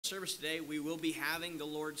service today, we will be having the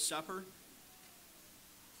Lord's Supper.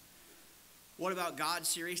 What About God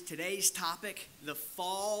series? Today's topic, the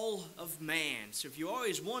fall of man. So if you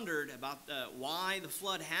always wondered about why the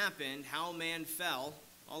flood happened, how man fell,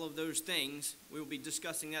 all of those things, we will be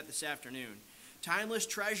discussing that this afternoon. Timeless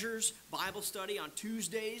Treasures Bible study on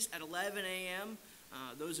Tuesdays at 11 a.m.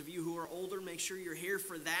 Those of you who are older, make sure you're here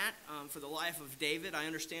for that, for the life of David. I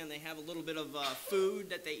understand they have a little bit of food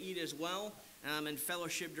that they eat as well, and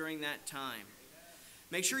fellowship during that time.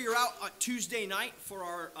 Make sure you're out on Tuesday night for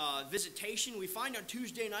our visitation. We find on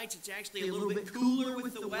Tuesday nights it's actually a little bit cooler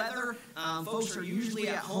with the weather. Folks are usually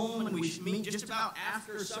at home, and we meet just about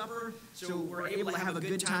after supper, so we're able to have a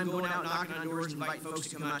good time going out, knocking on doors, and inviting folks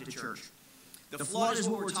to come out to church. The flood is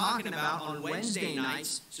what we're talking about on Wednesday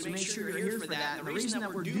nights, so make sure you're here for that. And the reason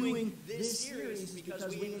that we're doing this series is because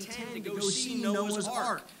we intend to go see Noah's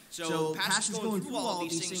Ark. So Pastor's going through all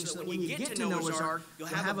these things, so when you get to Noah's Ark, you'll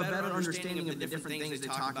have a better understanding of the different things they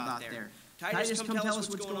talk about there. Titus, come tell us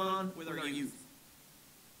what's going on with our youth.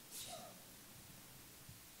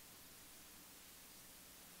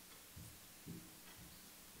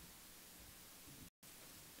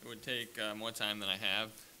 It would take more time than I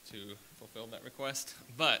have to fulfill that request,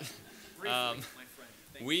 but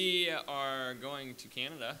we are going to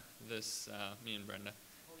Canada this me and Brenda,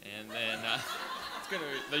 and then it's gonna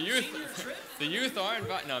the youth are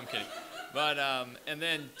invited. No, I'm kidding. But and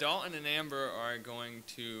then Dalton and Amber are going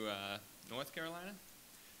to North Carolina,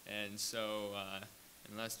 and so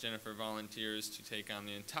unless Jennifer volunteers to take on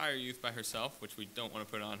the entire youth by herself, which we don't want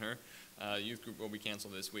to put on her, youth group will be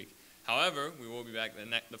canceled this week. However, we will be back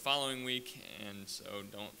the following week, and so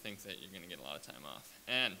don't think that you're going to get a lot of time off.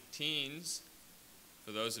 And teens,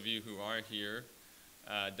 for those of you who are here,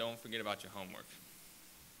 don't forget about your homework.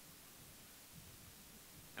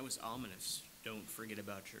 That was ominous. Don't forget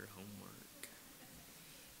about your homework.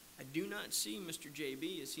 I do not see Mr.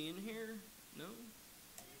 JB. Is he in here? No?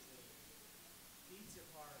 Pizza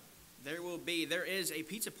party. There is a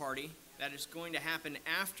pizza party that is going to happen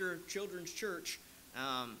after Children's Church.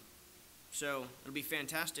 So it'll be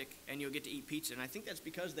fantastic, and you'll get to eat pizza. And I think that's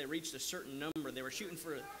because they reached a certain number. They were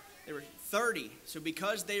 30. So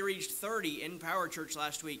because they reached 30 in Power Church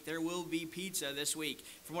last week, there will be pizza this week.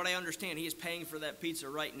 From what I understand, he is paying for that pizza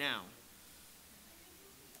right now.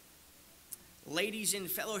 Ladies in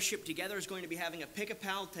Fellowship Together is going to be having a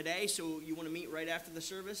pick-a-pal today, so you want to meet right after the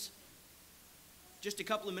service? Just a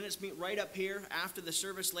couple of minutes, meet right up here after the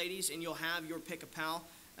service, ladies, and you'll have your pick-a-pal.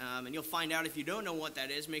 And you'll find out if you don't know what that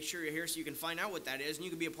is. Make sure you're here so you can find out what that is, and you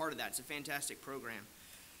can be a part of that. It's a fantastic program.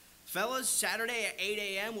 Fellas, Saturday at 8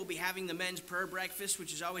 a.m. we'll be having the men's prayer breakfast,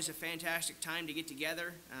 which is always a fantastic time to get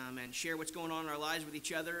together and share what's going on in our lives with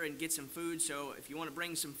each other and get some food. So if you want to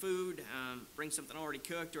bring some food, bring something already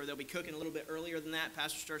cooked, or they'll be cooking a little bit earlier than that.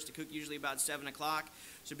 Pastor starts to cook usually about 7 o'clock.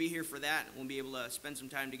 So be here for that, and we'll be able to spend some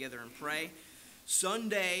time together and pray.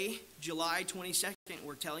 Sunday, July 22nd,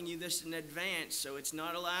 we're telling you this in advance, so it's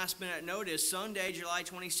not a last-minute notice. Sunday, July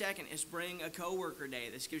 22nd is Bring a Coworker Day.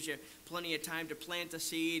 This gives you plenty of time to plant the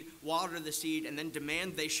seed, water the seed, and then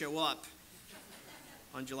demand they show up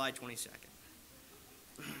on July 22nd.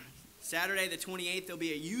 Saturday, the 28th, there'll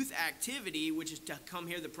be a youth activity, which is to come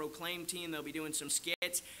here, the Proclaim team. They'll be doing some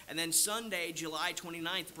skits. And then Sunday, July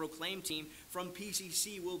 29th, the Proclaim team from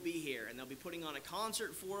PCC will be here. And they'll be putting on a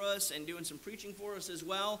concert for us and doing some preaching for us as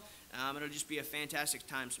well. It'll just be a fantastic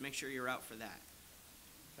time, so make sure you're out for that.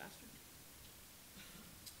 Pastor?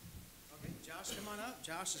 Okay, Josh, come on up.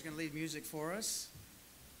 Josh is going to lead music for us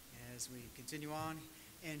as we continue on.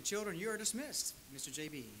 And children, you are dismissed. Mr.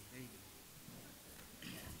 JB, there you go.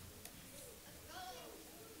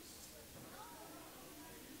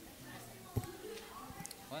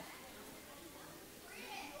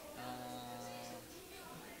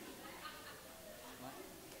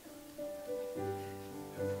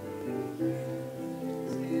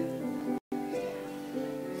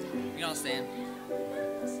 Stand.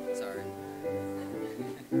 Sorry.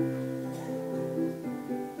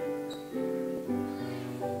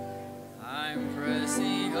 I'm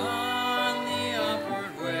pressing on the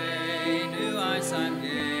upward way, new heights I'm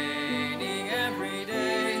gaining every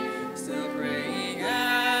day, still praying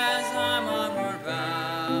as I'm onward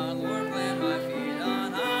bound. Lord, plant my feet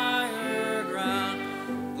on higher ground.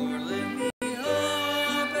 Lord, lift me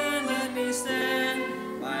up and let me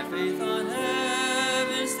stand by faith on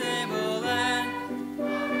heaven's stable land.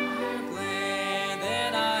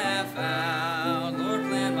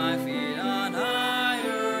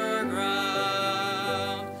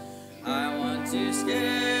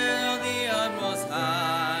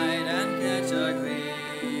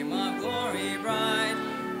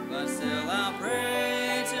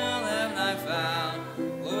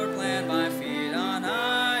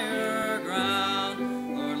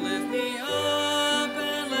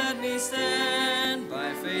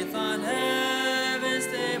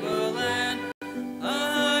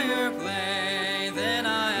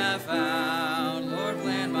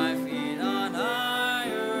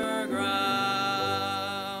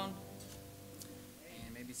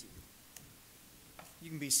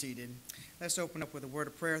 seated. Let's open up with a word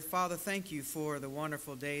of prayer. Father, thank you for the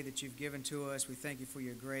wonderful day that you've given to us. We thank you for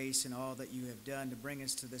your grace and all that you have done to bring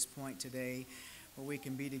us to this point today where we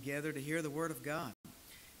can be together to hear the word of God.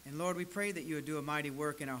 And Lord, we pray that you would do a mighty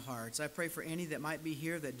work in our hearts. I pray for any that might be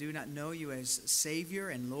here that do not know you as Savior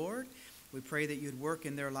and Lord. We pray that you'd work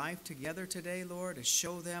in their life together today, Lord, to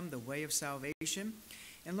show them the way of salvation.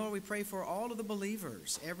 And Lord, we pray for all of the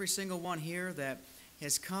believers, every single one here that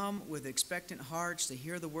has come with expectant hearts to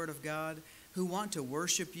hear the word of God, who want to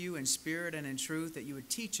worship you in spirit and in truth, that you would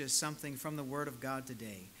teach us something from the word of God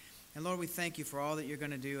today. And Lord, we thank you for all that you're going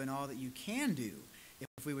to do and all that you can do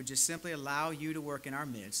if we would just simply allow you to work in our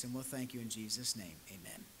midst. And we'll thank you in Jesus' name.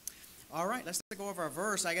 Amen. All right, let's go over our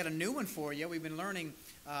verse. I got a new one for you. We've been learning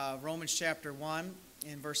Romans chapter 1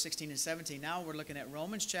 in verse 16 and 17. Now we're looking at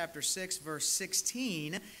Romans chapter 6, verse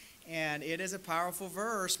 16. And it is a powerful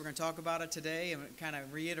verse. We're going to talk about it today and kind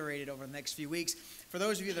of reiterate it over the next few weeks. For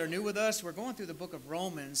those of you that are new with us, we're going through the book of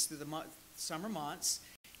Romans through the summer months.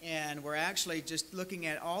 And we're actually just looking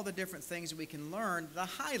at all the different things that we can learn, the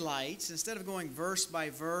highlights, instead of going verse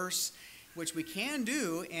by verse, which we can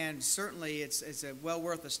do, and certainly it's well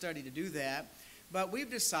worth a study to do that. But we've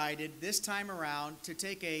decided this time around to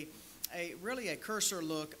take a cursory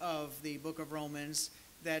look of the book of Romans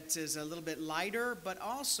that is a little bit lighter, but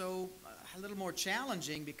also a little more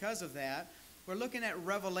challenging because of that. We're looking at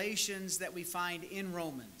revelations that we find in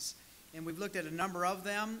Romans. And we've looked at a number of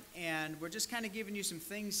them, and we're just kind of giving you some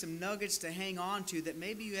things, some nuggets to hang on to that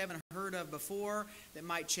maybe you haven't heard of before that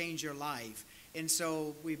might change your life. And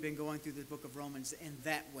so we've been going through the book of Romans in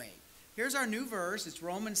that way. Here's our new verse. It's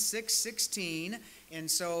Romans 6:16.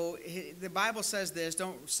 And so the Bible says this.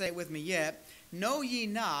 Don't say it with me yet. Know ye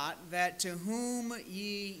not that to whom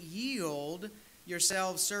ye yield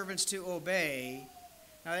yourselves servants to obey?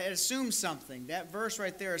 Now it assumes something. That verse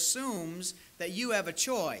right there assumes that you have a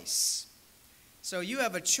choice. So you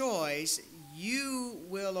have a choice. You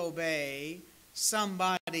will obey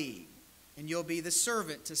somebody, and you'll be the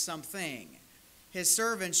servant to something. His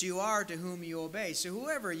servants you are to whom you obey. So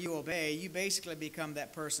whoever you obey, you basically become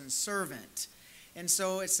that person's servant. And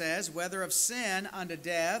so it says, whether of sin unto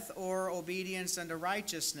death or obedience unto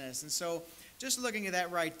righteousness. And so just looking at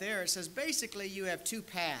that right there, it says basically you have two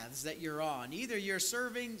paths that you're on. Either you're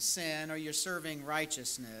serving sin or you're serving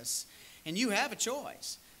righteousness. And you have a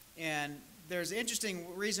choice. And there's an interesting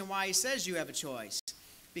reason why he says you have a choice.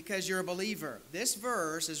 Because you're a believer. This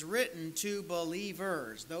verse is written to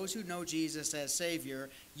believers. Those who know Jesus as Savior,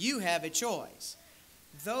 you have a choice.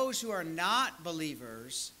 Those who are not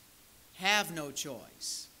believers have no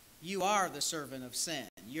choice. You are the servant of sin.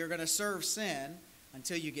 You're going to serve sin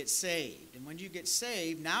until you get saved. And when you get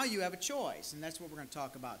saved, now you have a choice. And that's what we're going to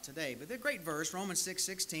talk about today. But the great verse, Romans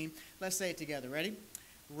 6:16. Let's say it together. Ready?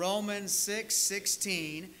 Romans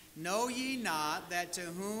 6:16. Know ye not that to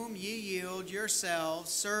whom ye yield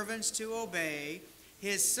yourselves servants to obey,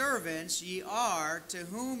 his servants ye are to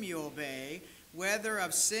whom you obey, whether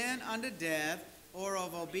of sin unto death or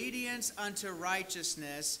of obedience unto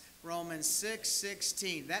righteousness. Romans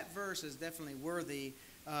 6:16. That verse is definitely worthy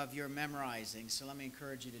of your memorizing. So let me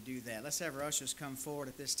encourage you to do that. Let's have our ushers come forward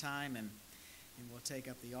at this time, and we'll take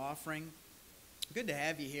up the offering. Good to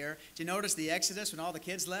have you here. Did you notice the exodus when all the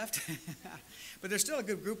kids left? But there's still a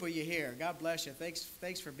good group of you here. God bless you.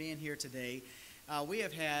 Thanks for being here today. We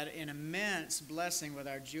have had an immense blessing with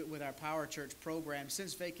our Power Church program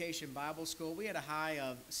since Vacation Bible School. We had a high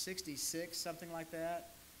of 66, something like that,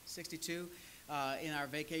 62 in our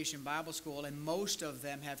Vacation Bible School, and most of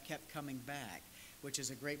them have kept coming back, which is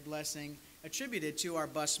a great blessing attributed to our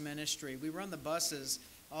bus ministry. We run the buses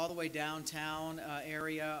all the way downtown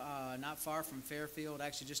area, not far from Fairfield,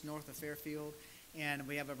 actually just north of Fairfield. And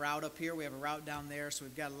we have a route up here, we have a route down there, so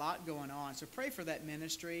we've got a lot going on. So pray for that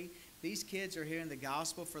ministry. These kids are hearing the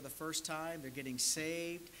gospel for the first time. They're getting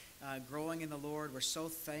saved, growing in the Lord. We're so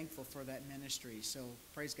thankful for that ministry. So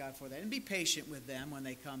praise God for that. And be patient with them when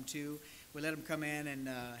they come too. We let them come in and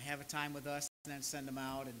have a time with us and then send them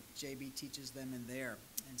out, and JB teaches them in there.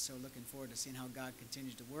 And so looking forward to seeing how God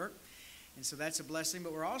continues to work. And so that's a blessing,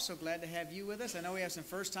 but we're also glad to have you with us. I know we have some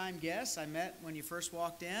first-time guests I met when you first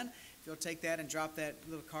walked in. If you'll take that and drop that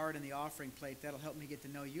little card in the offering plate, that'll help me get to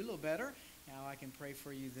know you a little better. Now I can pray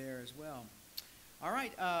for you there as well. All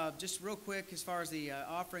right, just real quick, as far as the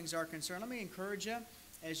offerings are concerned, let me encourage you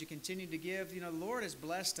as you continue to give. You know, the Lord has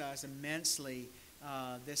blessed us immensely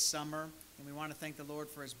this summer, and we want to thank the Lord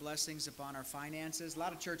for his blessings upon our finances. A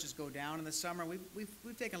lot of churches go down in the summer.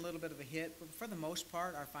 We've taken a little bit of a hit, but for the most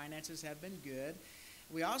part, our finances have been good.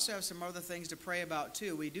 We also have some other things to pray about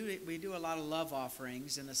too. We do a lot of love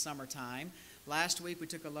offerings in the summertime. Last week we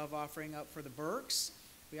took a love offering up for the Burks.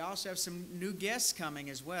 We also have some new guests coming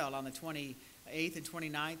as well. On the 28th and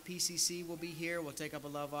 29th, PCC will be here. We'll take up a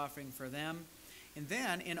love offering for them. And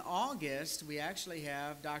then in August, we actually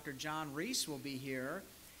have Dr. John Reese will be here,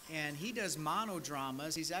 and he does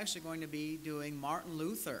monodramas. He's actually going to be doing Martin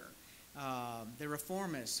Luther, the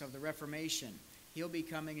reformist of the Reformation. He'll be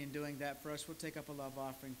coming and doing that for us. We'll take up a love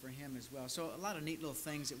offering for him as well. So a lot of neat little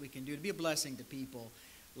things that we can do to be a blessing to people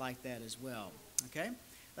like that as well. Okay?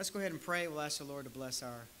 Let's go ahead and pray. We'll ask the Lord to bless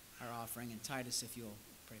our offering. And Titus, if you'll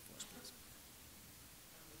pray for us, please.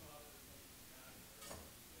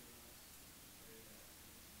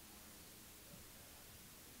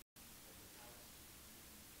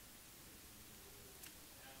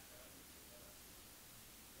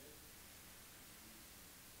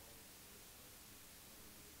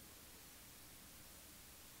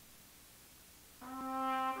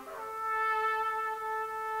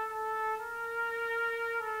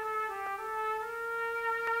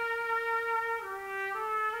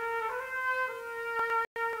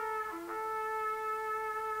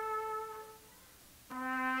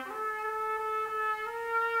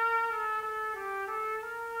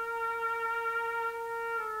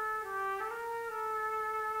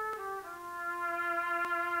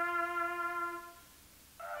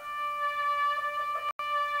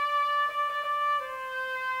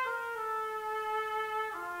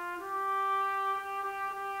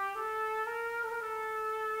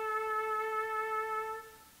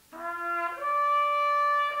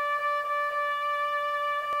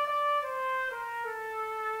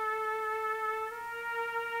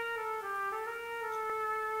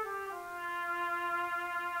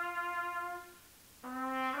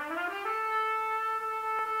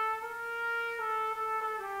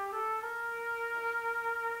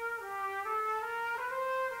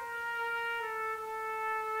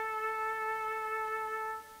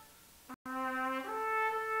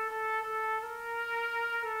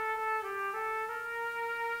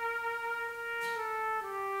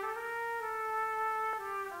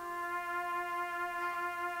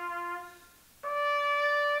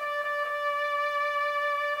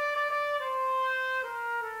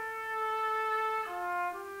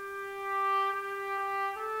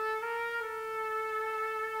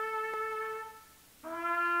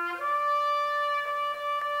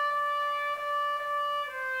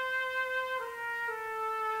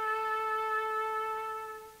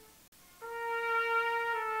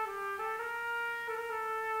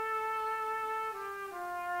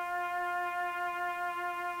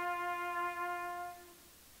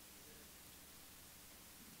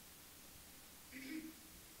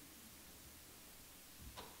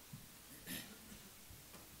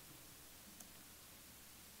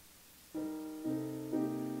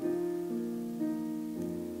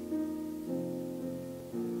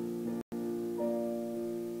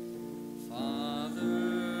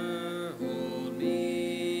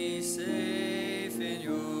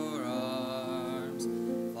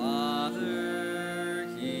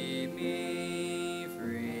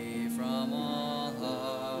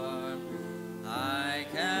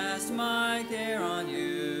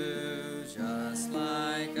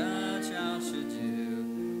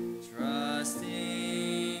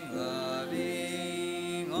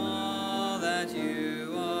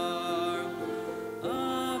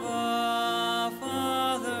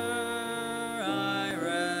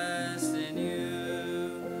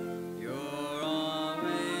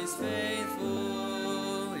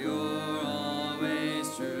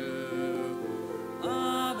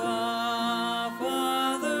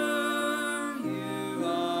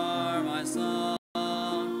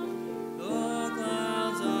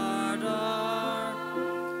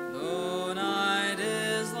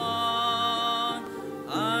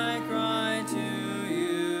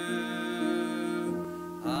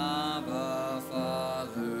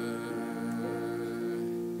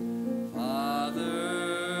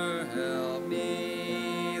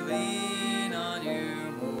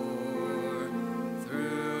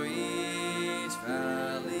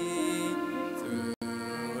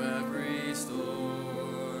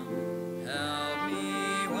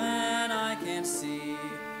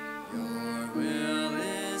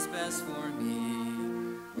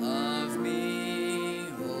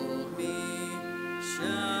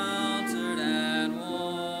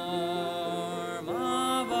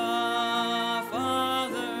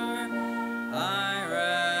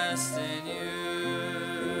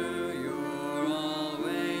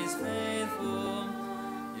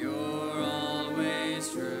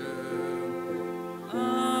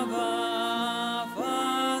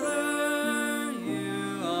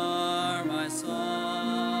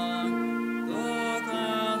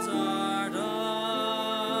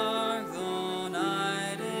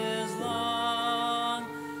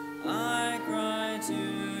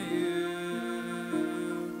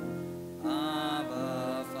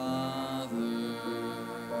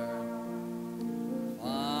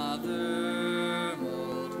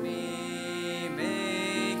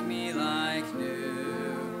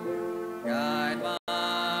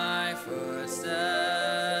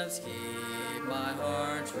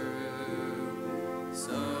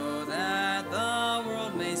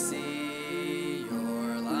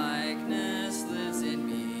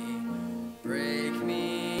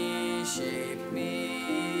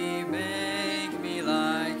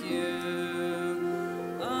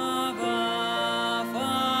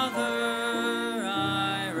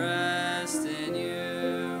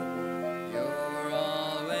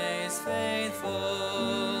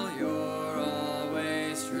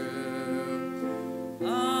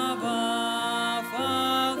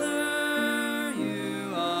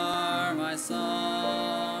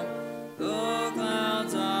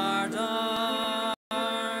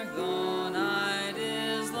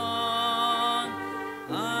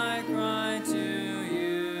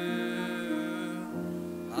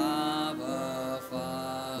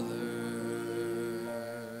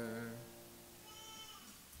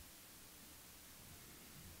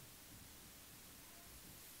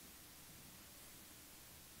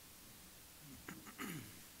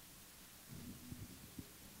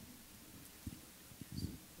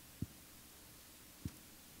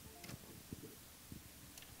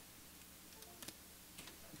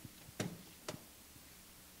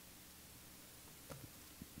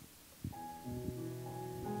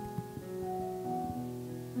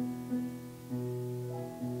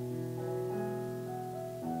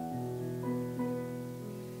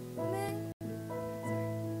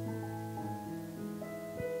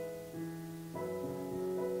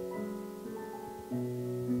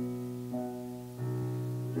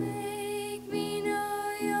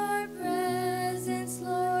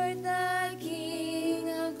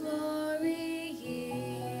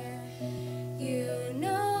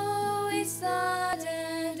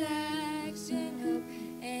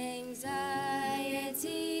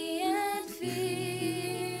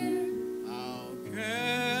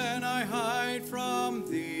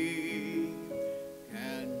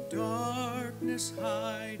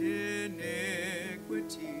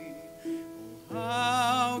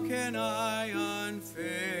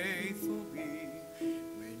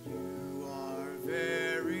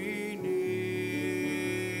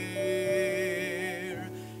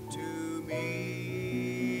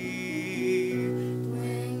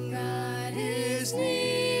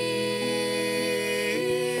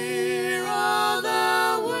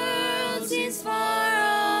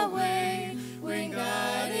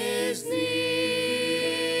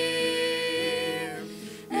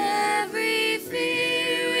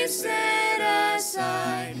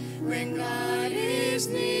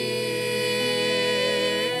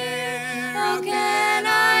 How can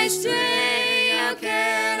I stray? How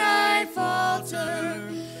can I falter?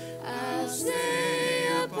 I'll stay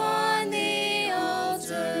upon the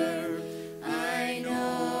altar. I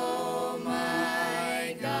know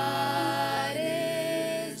my God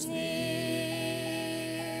is near.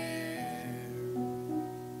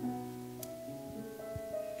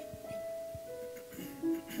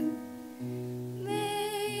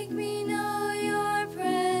 Make me know your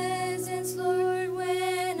presence, Lord,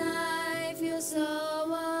 when I feel so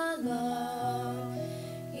alone.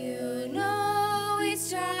 You know each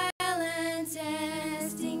trial and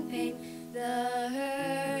testing pain, the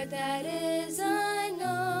hurt that is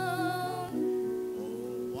unknown.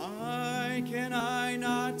 Oh, why can I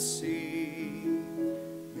not see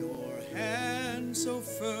your hand so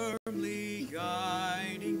firmly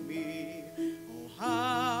guiding me? Oh,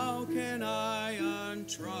 how can I,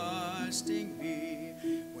 untrusting be,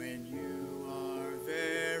 when you are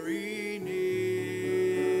very near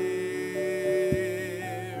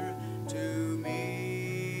to me?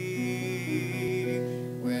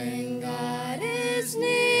 When God is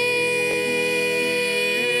near,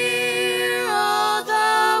 all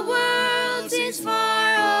the world seems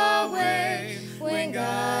far away. When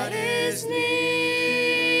God is near,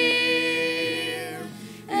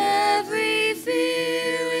 every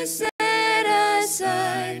fear is set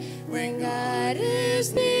aside. When God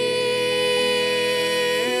is near,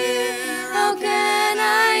 how can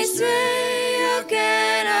I stray? How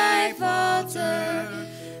can I falter?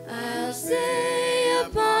 I'll stay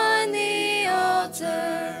upon the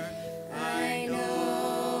altar. I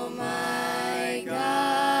know my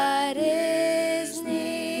God is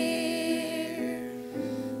near.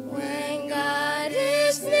 When God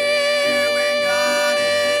is near,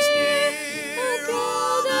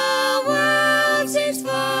 all the world seems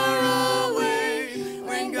far away.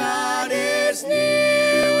 When God is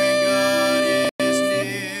near,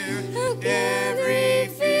 every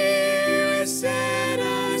fear is set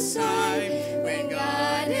aside. When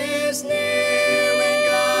God is near,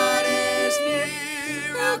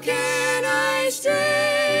 how can I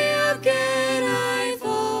stray? How can I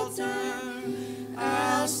falter?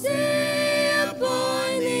 I'll stay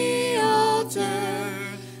upon the altar.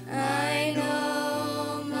 I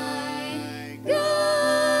know my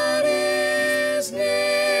God is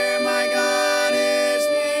near. My God is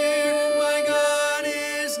near. My God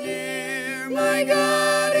is near. My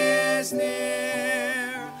God is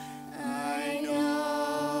near. I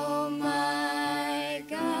know my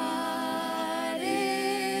God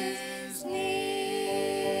is near.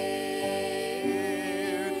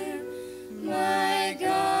 My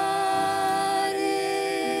God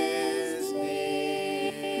is near.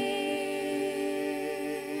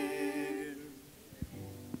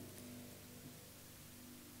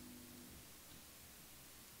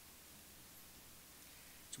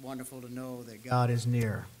 It's wonderful to know that God is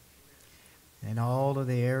near. In all of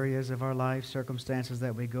the areas of our life, circumstances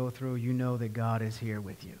that we go through, you know that God is here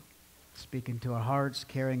with you, speaking to our hearts,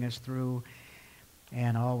 carrying us through,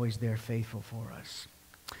 and always there faithful for us.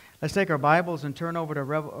 Let's take our Bibles and turn over to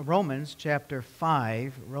Romans chapter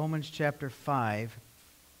 5. Romans chapter 5.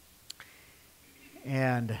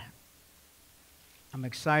 And I'm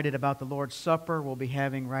excited about the Lord's Supper we'll be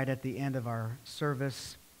having right at the end of our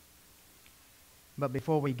service. But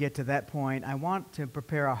before we get to that point, I want to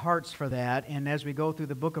prepare our hearts for that. And as we go through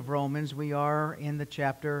the book of Romans, we are in the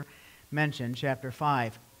chapter mentioned, chapter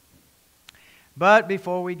 5. But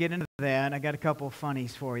before we get into that, I got a couple of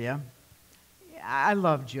funnies for you. I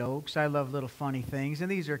love jokes. I love little funny things.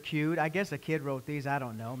 And these are cute. I guess a kid wrote these. I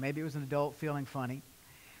don't know. Maybe it was an adult feeling funny.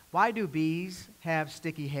 Why do bees have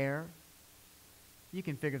sticky hair? You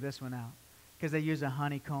can figure this one out. Because they use a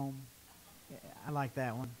honeycomb. I like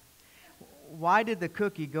that one. Why did the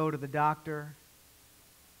cookie go to the doctor?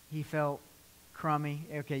 He felt crummy.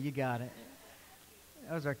 Okay, you got it.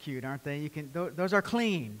 Those are cute, aren't they? Those are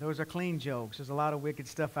clean. Those are clean jokes. There's a lot of wicked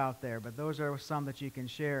stuff out there, but those are some that you can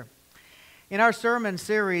share. In our sermon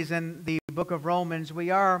series in the book of Romans, we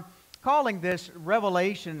are calling this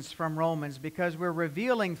Revelations from Romans because we're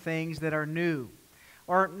revealing things that are new.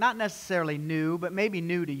 Or not necessarily new, but maybe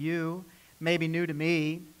new to you, maybe new to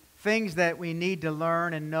me. Things that we need to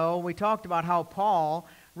learn and know. We talked about how Paul,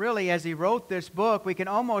 really, as he wrote this book, we can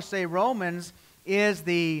almost say Romans is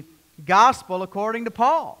the gospel according to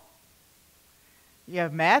Paul. You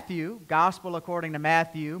have Matthew, gospel according to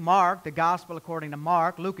Matthew. Mark, the gospel according to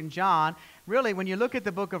Mark. Luke and John. Really, when you look at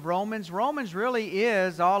the book of Romans, Romans really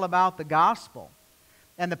is all about the gospel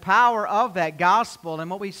and the power of that gospel.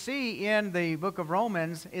 And what we see in the book of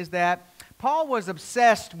Romans is that Paul was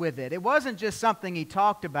obsessed with it. It wasn't just something he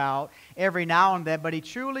talked about every now and then, but he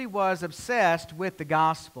truly was obsessed with the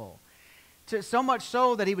gospel. So much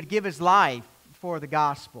so that he would give his life for the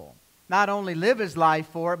gospel. Not only live his life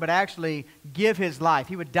for it, but actually give his life.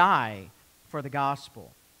 He would die for the gospel.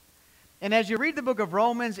 And as you read the book of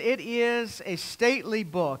Romans, it is a stately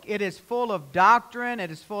book. It is full of doctrine. It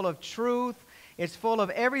is full of truth. It's full of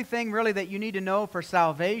everything really that you need to know for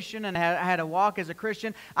salvation and how to walk as a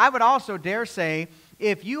Christian. I would also dare say,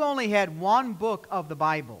 if you only had one book of the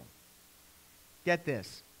Bible, get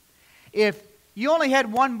this, if you only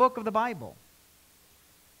had one book of the Bible,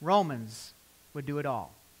 Romans would do it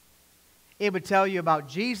all. It would tell you about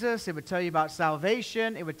Jesus. It would tell you about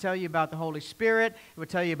salvation. It would tell you about the Holy Spirit. It would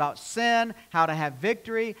tell you about sin, how to have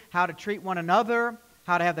victory, how to treat one another,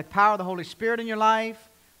 how to have the power of the Holy Spirit in your life.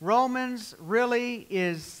 Romans really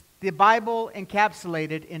is the Bible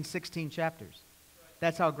encapsulated in 16 chapters.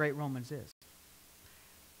 That's how great Romans is.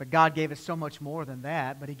 But God gave us so much more than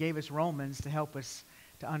that, but He gave us Romans to help us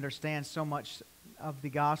to understand so much of the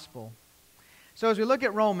gospel. So as we look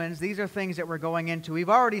at Romans, these are things that we're going into. We've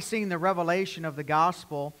already seen the revelation of the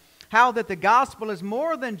gospel, how that the gospel is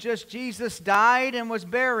more than just Jesus died and was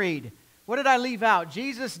buried. What did I leave out?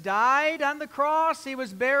 Jesus died on the cross, He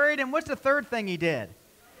was buried, and what's the third thing He did?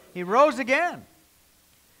 He rose again.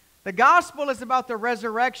 The gospel is about the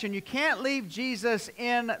resurrection. You can't leave Jesus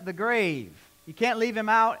in the grave. You can't leave Him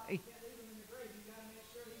out. You can't leave Him in the grave. You've got to make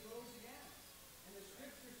sure He rose again. And the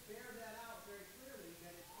Scriptures bear that out very clearly,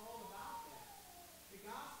 that it's all about that. The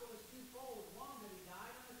gospel is twofold. One, that He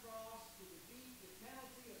died on the cross to defeat the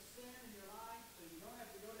penalty of sin in your life so you don't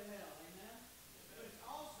have to go to hell. Amen? But it's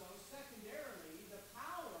also, secondarily, the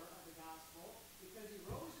power of the gospel. Because He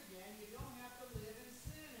rose again, you don't have to live in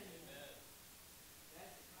sin anymore.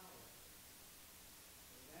 That's the power.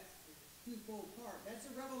 That's the twofold part. That's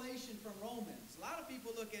a revelation from Romans. A lot of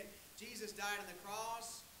people look at Jesus died on the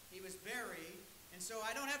cross, He was buried, and so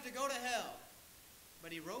I don't have to go to hell.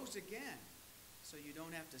 But He rose again, so you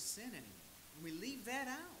don't have to sin anymore. And we leave that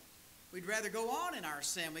out. We'd rather go on in our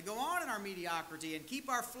sin. We go on in our mediocrity and keep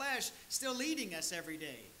our flesh still leading us every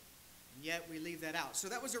day. And yet we leave that out. So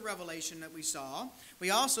that was a revelation that we saw. We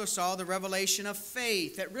also saw the revelation of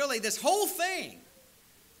faith, that really this whole thing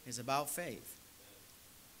is about faith.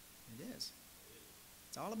 It is.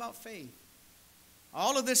 It's all about faith.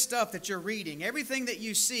 All of this stuff that you're reading, everything that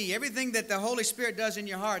you see, everything that the Holy Spirit does in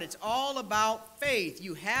your heart, it's all about faith.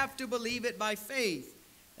 You have to believe it by faith.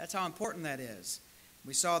 That's how important that is.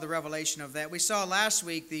 We saw the revelation of that. We saw last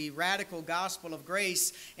week the radical gospel of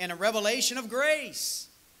grace and a revelation of grace.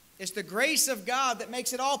 It's the grace of God that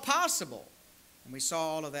makes it all possible. And we saw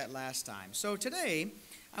all of that last time. So today,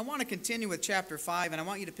 I want to continue with chapter 5, and I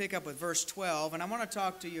want you to pick up with verse 12, and I want to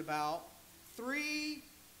talk to you about 3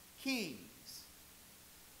 kings.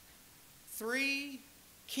 3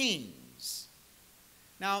 kings.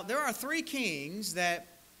 Now, there are 3 kings that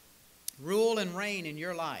rule and reign in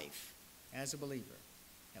your life as a believer.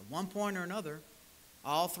 At one point or another,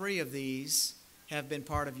 all 3 of these have been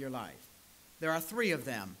part of your life. There are 3 of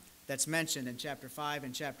them that's mentioned in chapter 5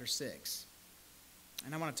 and chapter 6.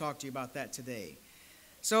 And I want to talk to you about that today.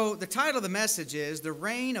 So the title of the message is The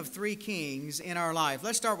Reign of 3 Kings in Our Life.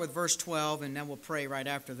 Let's start with verse 12, and then we'll pray right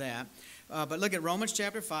after that. But look at Romans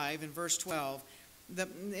chapter 5 and verse 12,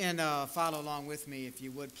 and follow along with me if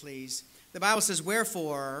you would, please. The Bible says,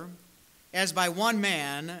 "Wherefore, as by one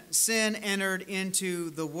man sin entered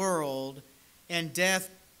into the world, and death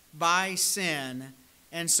by sin,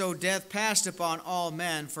 and so death passed upon all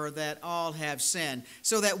men, for that all have sinned.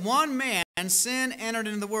 So that one man, sin entered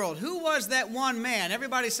into the world." Who was that one man?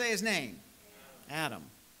 Everybody say his name. Adam.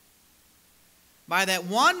 By that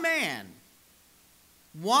one man,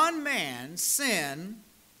 sin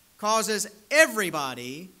causes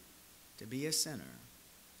everybody to be a sinner.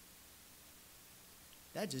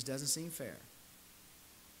 That just doesn't seem fair.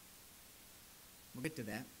 We'll get to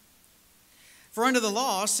that. "For under the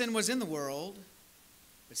law, sin was in the world,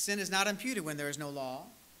 but sin is not imputed when there is no law."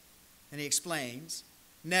 And he explains,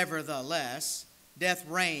 "Nevertheless, death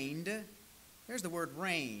reigned." There's the word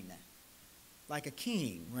reign, like a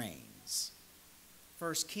king reigns.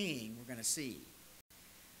 First king we're going to see.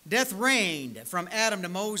 "Death reigned from Adam to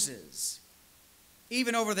Moses,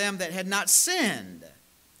 even over them that had not sinned,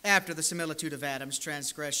 after the similitude of Adam's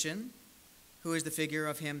transgression, who is the figure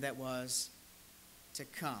of him that was to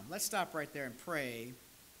come." Let's stop right there and pray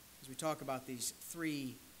as we talk about these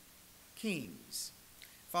 3 kings.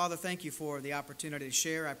 Father, thank you for the opportunity to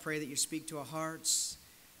share. I pray that you speak to our hearts.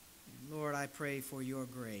 And Lord, I pray for your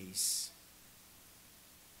grace.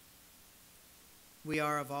 We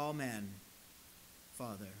are of all men,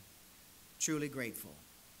 Father, truly grateful.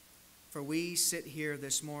 For we sit here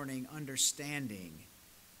this morning understanding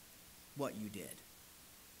what you did.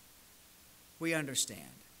 We understand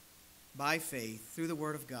by faith through the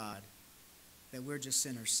Word of God that we're just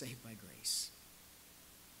sinners saved by grace.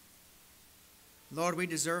 Lord, we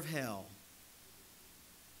deserve hell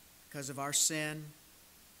because of our sin.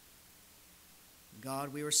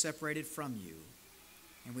 God, we were separated from you.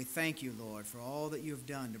 And we thank you, Lord, for all that you have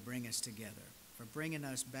done to bring us together, for bringing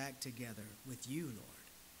us back together with you, Lord,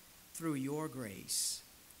 through your grace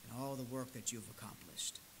and all the work that you've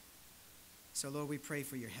accomplished. So, Lord, we pray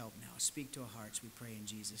for your help now. Speak to our hearts, we pray in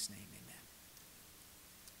Jesus' name, amen.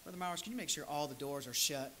 Brother Mowers, can you make sure all the doors are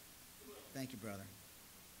shut? Thank you, brother.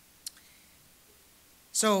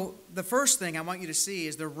 So, the first thing I want you to see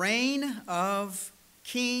is the reign of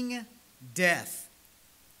King Death.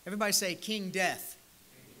 Everybody say King Death.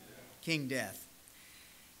 King Death.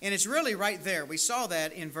 And it's really right there. We saw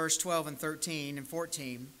that in verse 12 and 13 and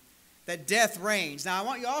 14, that death reigns. Now, I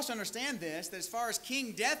want you also to understand this, that as far as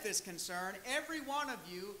King Death is concerned, every one of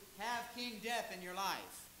you have King Death in your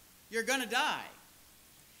life. You're going to die.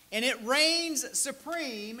 And it reigns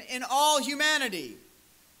supreme in all humanity.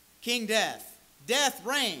 King Death. Death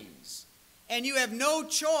reigns. And you have no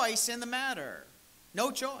choice in the matter. No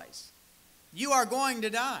choice. You are going to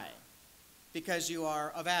die because you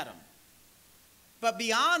are of Adam. But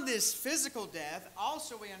beyond this physical death,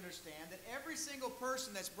 also we understand that every single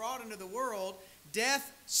person that's brought into the world,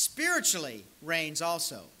 death spiritually reigns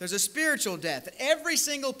also. There's a spiritual death that every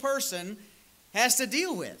single person has to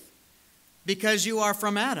deal with because you are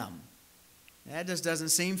from Adam. That just doesn't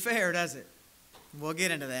seem fair, does it? We'll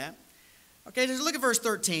get into that. Okay, just look at verse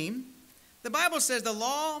 13. The Bible says the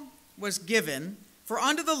law was given, for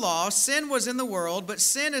under the law sin was in the world, but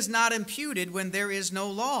sin is not imputed when there is no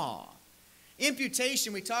law.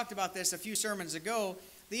 Imputation, we talked about this a few sermons ago.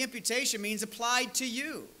 The imputation means applied to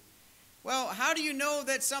you. Well, how do you know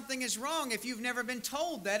that something is wrong if you've never been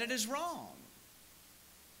told that it is wrong?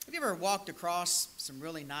 Have you ever walked across some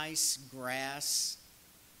really nice grass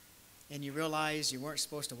and you realize you weren't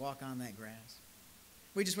supposed to walk on that grass?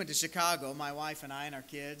 We just went to Chicago, my wife and I and our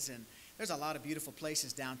kids, and there's a lot of beautiful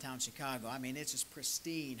places downtown Chicago. I mean, it's just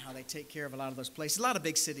pristine how they take care of a lot of those places. A lot of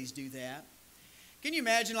big cities do that. Can you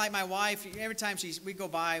imagine, like my wife, every time we go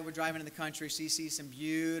by, we're driving in the country, she sees some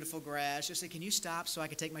beautiful grass. She'll say, can you stop so I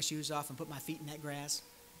can take my shoes off and put my feet in that grass?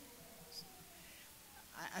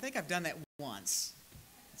 I think I've done that once.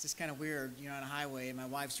 It's just kind of weird, on a highway, and my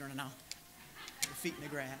wife's running out, her feet in the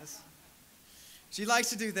grass. She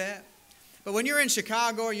likes to do that. But when you're in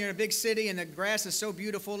Chicago or you're in a big city and the grass is so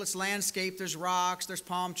beautiful, it's landscaped, there's rocks, there's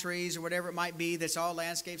palm trees or whatever it might be, that's all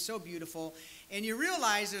landscaped, so beautiful. And you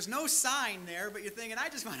realize there's no sign there, but you're thinking, I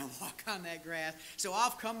just want to walk on that grass. So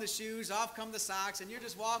off come the shoes, off come the socks, and you're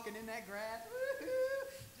just walking in that grass,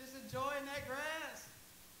 just enjoying that grass.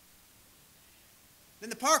 Then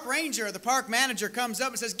the park ranger or the park manager comes up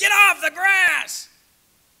and says, get off the grass!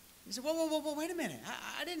 You say, whoa, wait a minute.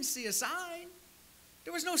 I didn't see a sign.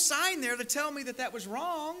 There was no sign there to tell me that that was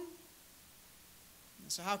wrong.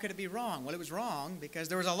 So how could it be wrong? Well, it was wrong because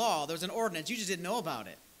there was a law, there was an ordinance. You just didn't know about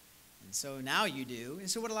it. And so now you do. And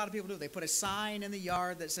so what a lot of people do, they put a sign in the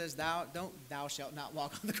yard that says, thou shalt not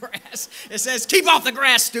walk on the grass. It says, keep off the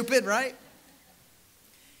grass, stupid, right?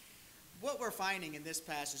 What we're finding in this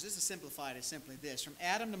passage, this is simplified as simply this. From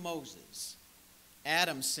Adam to Moses,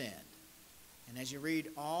 Adam sinned. And as you read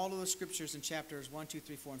all of the scriptures in chapters 1, 2,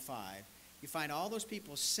 3, 4, and 5, you find all those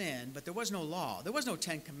people sinned, but there was no law. There was no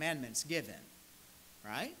 10 commandments given,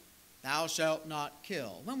 right? Thou shalt not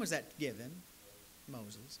kill. When was that given?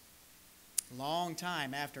 Moses. Long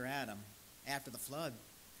time after Adam, after the flood.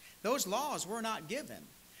 Those laws were not given.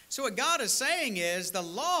 So what God is saying is the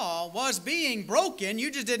law was being broken. You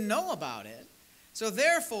just didn't know about it. So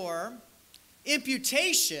therefore,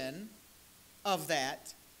 imputation of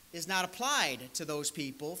that is not applied to those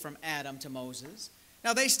people from Adam to Moses.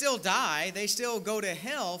 Now, they still die. They still go to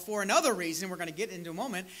hell for another reason we're going to get into a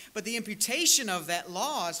moment. But the imputation of that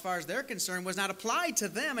law, as far as they're concerned, was not applied to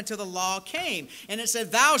them until the law came. And it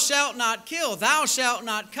said, thou shalt not kill, thou shalt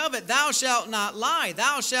not covet, thou shalt not lie,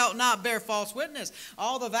 thou shalt not bear false witness.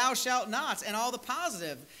 All the thou shalt nots and all the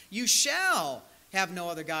positive. You shall have no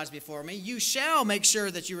other gods before me. You shall make sure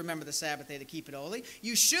that you remember the Sabbath day to keep it holy.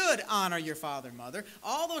 You should honor your father and mother.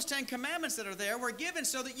 All those 10 commandments that are there were given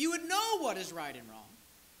so that you would know what is right and wrong.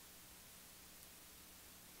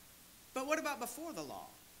 But what about before the law?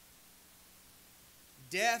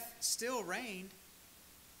 Death still reigned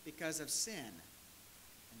because of sin.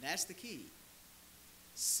 And that's the key.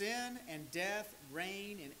 Sin and death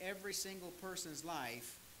reign in every single person's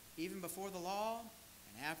life, even before the law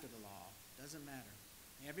and after the law Doesn't matter.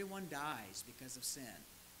 Everyone dies because of sin.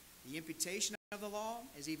 The imputation of the law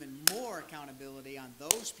is even more accountability on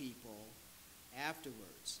those people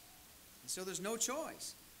afterwards. And so there's no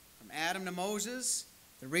choice. From Adam to Moses,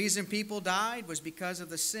 the reason people died was because of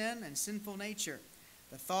the sin and sinful nature.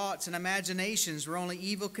 The thoughts and imaginations were only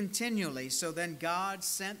evil continually. So then God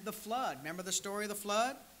sent the flood. Remember the story of the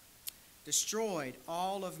flood? Destroyed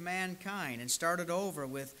all of mankind and started over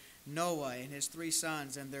with Noah and his 3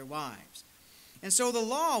 sons and their wives. And so the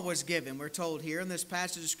law was given, we're told here in this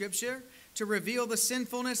passage of Scripture, to reveal the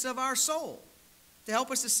sinfulness of our soul, to help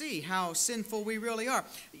us to see how sinful we really are.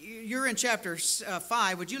 You're in chapter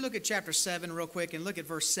 5. Would you look at chapter 7 real quick and look at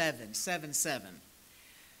verse 7, 7.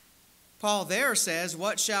 Paul there says,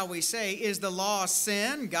 "What shall we say? Is the law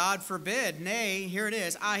sin? God forbid. Nay," here it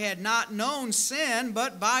is, "I had not known sin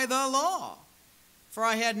but by the law. For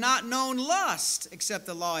I had not known lust, except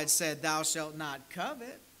the law had said, Thou shalt not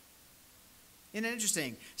covet." Isn't it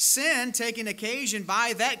interesting? Sin, taking occasion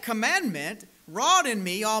by that commandment, wrought in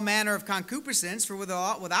me all manner of concupiscence, for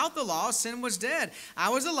without the law, sin was dead. I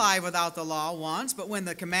was alive without the law once, but when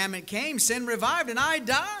the commandment came, sin revived, and I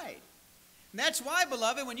died. And that's why,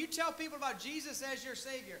 beloved, when you tell people about Jesus as your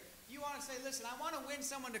Savior, you want to say, listen, I want to win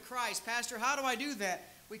someone to Christ. Pastor, how do I do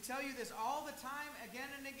that? We tell you this all the time, again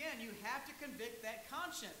and again. You have to convict that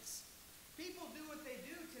conscience. People do what they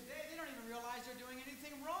do today. They don't even realize they're doing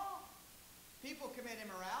anything wrong. People commit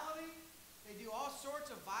immorality. They do all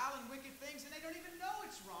sorts of vile and wicked things, and they don't even know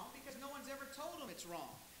it's wrong because no one's ever told them it's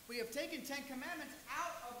wrong. We have taken 10 Commandments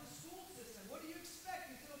out of the school system. What do you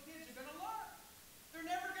expect these little kids are going to learn? They're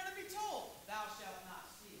never going to be told, "Thou shalt not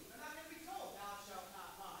steal." They're not going to be told, "Thou shalt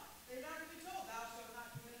not lie." They're not going to be told, "Thou shalt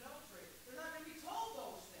not commit adultery." They're not going to be told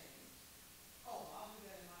those things. Oh, I'll do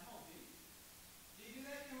that in my home. Do you? Do you do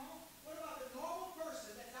that in your home? What about the normal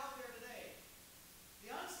person that's out there today?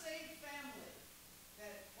 The unsaved family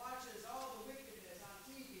that watches all the wickedness on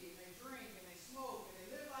TV, and they drink, and they smoke, and they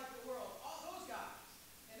live like the world. All those guys.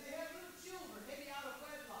 And they have little children, maybe out of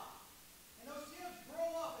wedlock. And those kids grow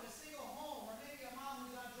up in a single home, or maybe a mom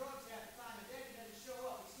who's on drugs half the time, and daddy doesn't show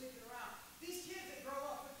up, he's sleeping around. These kids that grow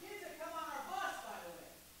up, the kids that come on our bus, by the way.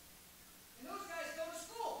 And those guys go to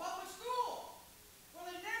school, public school. Well,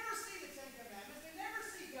 they never see the 10 Commandments. They never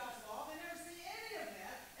see God's law. They never see any of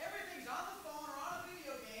that. Everything's on the phone or on a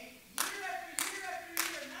video game, year after year after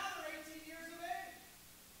year, and now they're 18 years of age.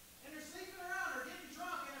 And they're sleeping around or getting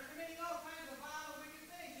drunk and they're committing all kinds of vile and wicked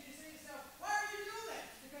things. And you say to yourself, why are you doing that?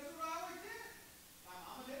 Because of what I always did. My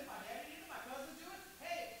mama did it, my daddy did it, my cousins do it.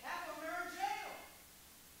 Hey, half of them are in jail.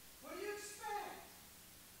 What do you expect?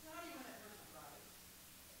 So how do you win that person to Christ?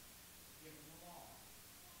 Give them the law.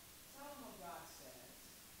 Tell them what God says.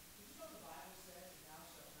 Did you know the Bible says, "Thou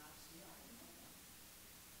shalt not steal"? I didn't know that.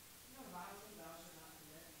 You know the Bible says, "Thou shalt not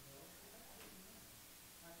commit adultery." I didn't know that.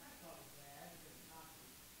 My friend thought it was bad because it's not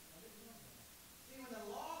true. I didn't know that. See, when the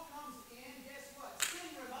law comes in, guess what? Sin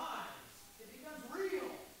revives. It becomes real.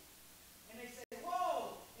 And they say,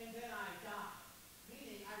 "Whoa," and then I die.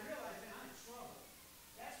 Meaning, I realize that I'm in trouble.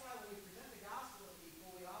 That's why when we present the gospel to people,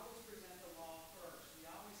 we always present the law first. We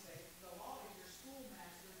always say, the law is your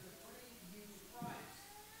schoolmaster to bring you to Christ.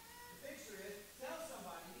 The picture is, tell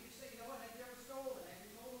somebody, you can say, you know what, have you ever stolen? Have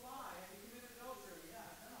you told a lie? Have you committed adultery?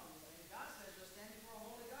 Yeah, no. And God says you're standing before a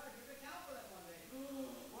holy God and give an account for that one day.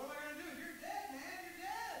 What am I going to do? You're dead, man. You're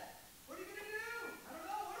dead. What are you going to do? I don't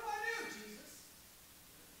know. What do I do, Jesus?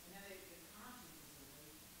 And then the conscience is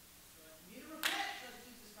awakened. You need to repent, trust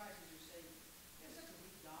Jesus Christ as your Savior. There's such a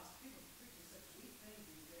weak gospel. People preaching such weak things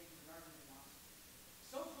these days regarding the gospel.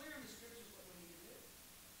 So clear in the scriptures what we need to do.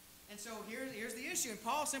 And so here's the issue. And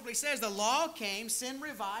Paul simply says, the law came, sin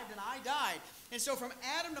revived, and I died. And so from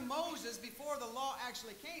Adam to Moses, before the law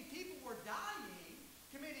actually came, people were dying,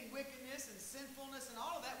 committing wickedness and sinfulness and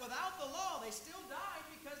all of that. Without the law, they still died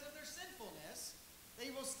because of their sinfulness.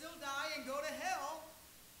 They will still die and go to hell.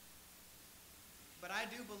 But I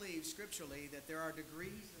do believe scripturally that there are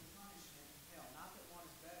degrees of punishment in hell. Not that one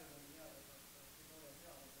is better than the other, but to go to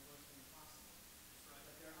hell is the worst thing possible.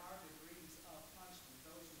 But there are degrees of punishment.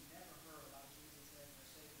 Those who never heard about Jesus as their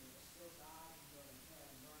Savior will still die and go to hell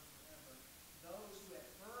and burn forever. Those who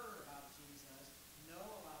have heard about Jesus, know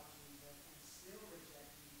about Jesus, and still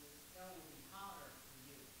reject Jesus, hell will be hotter for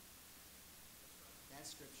you.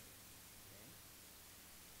 That's scripture. Okay?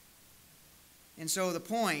 And so the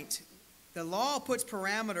point, the law puts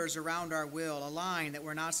parameters around our will, a line that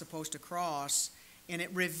we're not supposed to cross, and it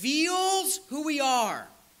reveals who we are.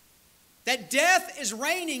 That death is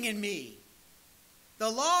reigning in me. The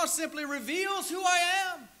law simply reveals who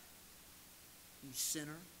I am. You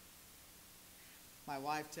sinner. My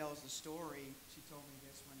wife tells the story. She told me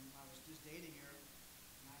this when I was just dating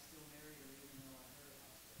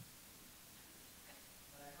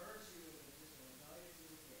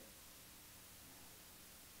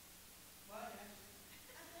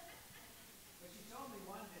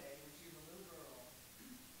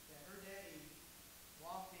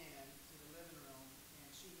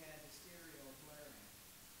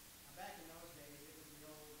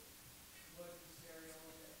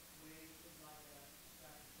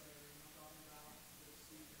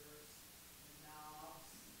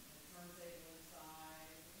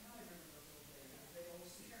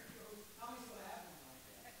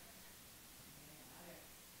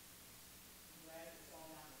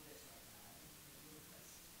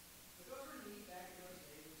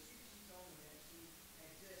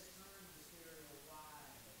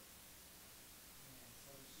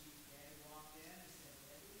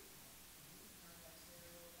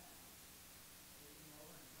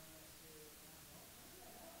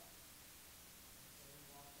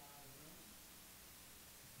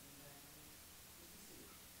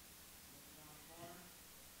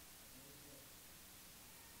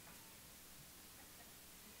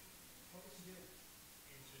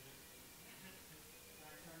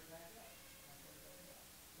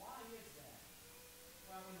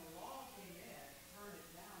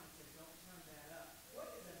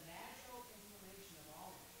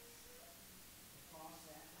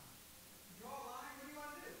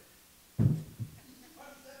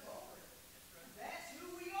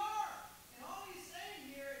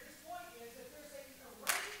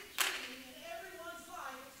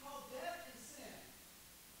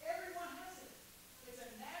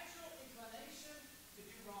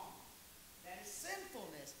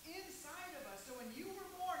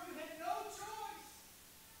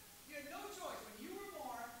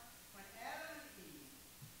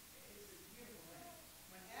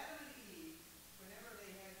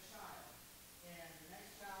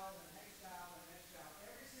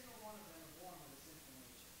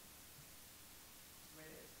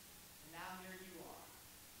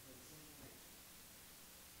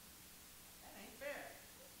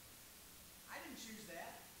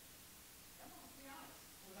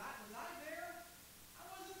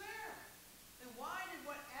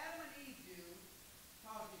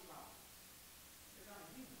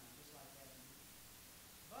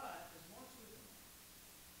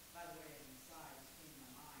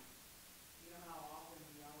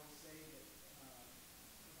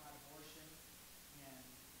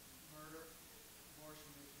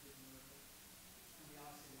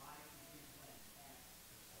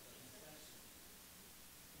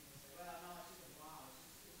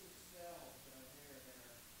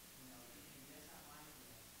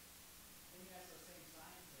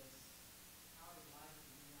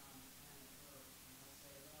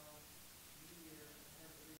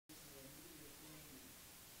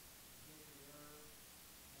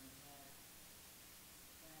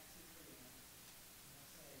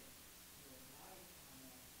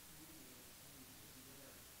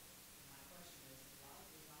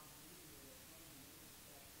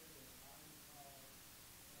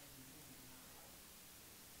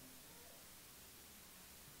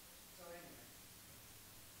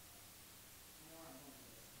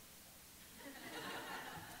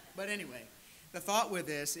But anyway, the thought with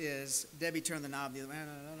this is, Debbie turned the knob the other way.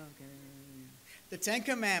 The Ten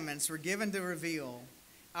Commandments were given to reveal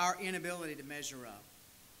our inability to measure up.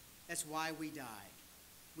 That's why we die.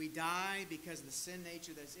 We die because the sin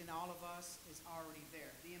nature that's in all of us is already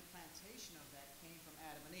there. The implantation of that came from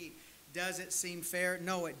Adam and Eve. Does it seem fair?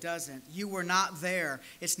 No, it doesn't. You were not there.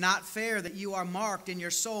 It's not fair that you are marked in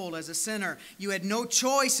your soul as a sinner. You had no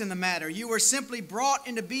choice in the matter. You were simply brought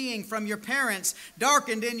into being from your parents,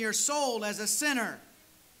 darkened in your soul as a sinner.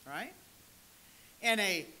 Right? And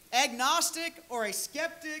a agnostic or a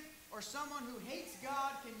skeptic or someone who hates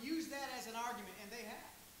God can use that as an argument, and they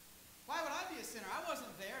have. Why would I be a sinner? I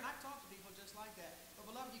wasn't there, and I've talked to people just like that.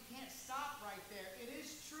 But beloved, you can't stop right there. It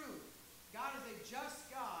is true. God is a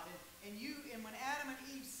just God, and when Adam and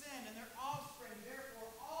Eve sinned and their offspring, therefore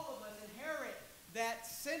all of us inherit that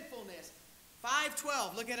sinfulness.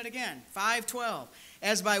 5:12, look at it again. 5:12.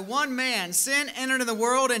 As by one man sin entered into the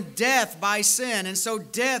world, and death by sin, and so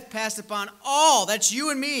death passed upon all. That's you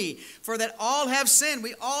and me. For that all have sinned.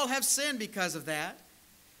 We all have sinned because of that.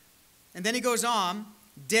 And then he goes on.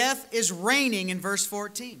 Death is reigning in verse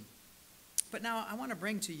 14. But now I want to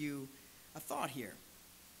bring to you a thought here,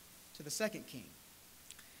 to the second king.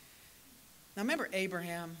 Now remember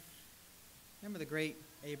Abraham? Remember the great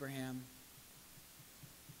Abraham?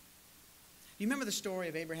 You remember the story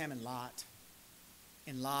of Abraham and Lot?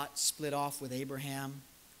 And Lot split off with Abraham.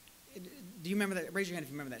 Do you remember that? Raise your hand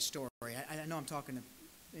if you remember that story. I know I'm talking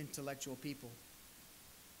to intellectual people.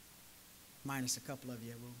 Minus a couple of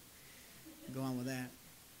you. We'll go on with that.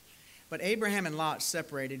 But Abraham and Lot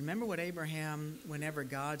separated. Remember what Abraham, whenever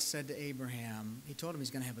God said to Abraham, he told him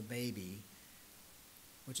he's going to have a baby,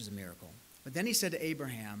 which is a miracle. But then he said to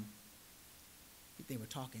Abraham, they were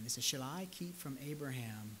talking, they said, shall I keep from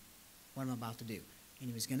Abraham what I'm about to do? And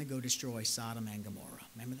he was going to go destroy Sodom and Gomorrah.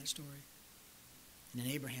 Remember that story? And then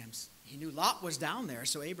he knew Lot was down there,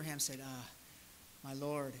 so Abraham said, my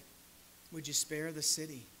Lord, would you spare the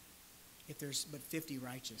city if there's but 50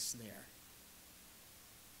 righteous there?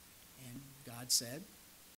 And God said,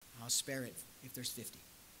 I'll spare it if there's 50.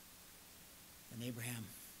 And Abraham,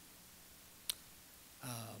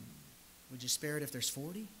 would you spare it if there's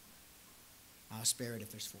 40? I'll spare it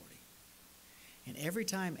if there's 40. And every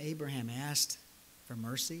time Abraham asked for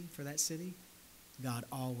mercy for that city, God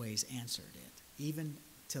always answered it, even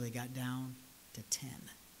till he got down to 10.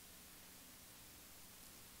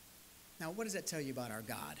 Now, what does that tell you about our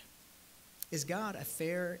God? Is God a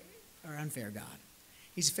fair or unfair God?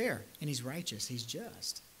 He's fair, and he's righteous, he's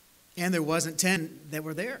just. And there wasn't 10 that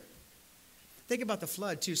were there. Think about the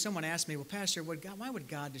flood, too. Someone asked me, well, Pastor, why would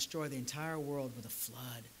God destroy the entire world with a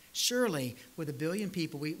flood? Surely, with 1 billion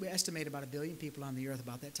people, we estimate about 1 billion people on the earth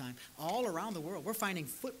about that time, all around the world, we're finding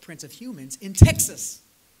footprints of humans in Texas.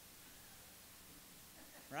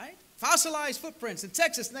 Right? Fossilized footprints in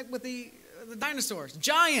Texas with the dinosaurs.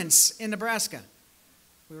 Giants in Nebraska.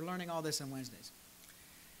 We were learning all this on Wednesdays.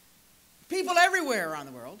 People everywhere around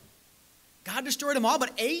the world. God destroyed them all,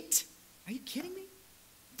 but 8? Are you kidding me?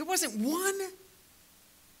 There wasn't one?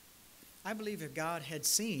 I believe if God had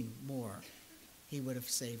seen more, he would have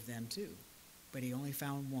saved them too. But he only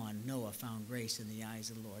found one. Noah found grace in the eyes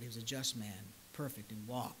of the Lord. He was a just man, perfect, and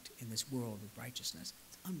walked in this world with righteousness.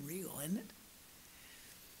 It's unreal, isn't it?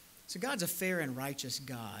 So God's a fair and righteous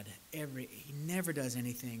God. He never does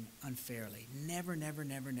anything unfairly. Never, never,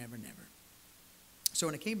 never, never, never. So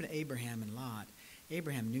when it came to Abraham and Lot,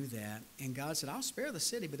 Abraham knew that, and God said, I'll spare the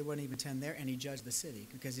city, but there wasn't even 10 there, and he judged the city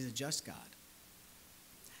because he's a just God.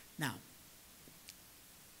 Now,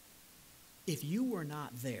 if you were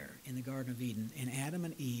not there in the Garden of Eden and Adam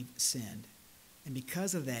and Eve sinned, and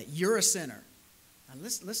because of that, you're a sinner. Now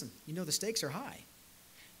listen, you know the stakes are high.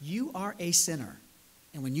 You are a sinner,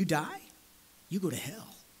 and when you die, you go to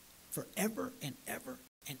hell forever and ever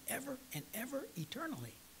and ever and ever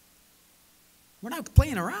eternally. We're not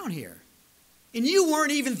playing around here. And you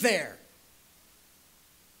weren't even there.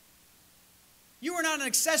 You were not an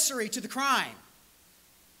accessory to the crime.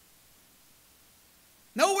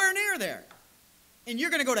 Nowhere near there. And you're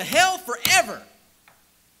going to go to hell forever.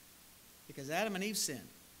 Because Adam and Eve sinned.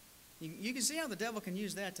 You can see how the devil can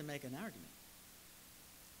use that to make an argument.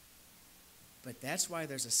 But that's why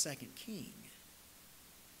there's a second king.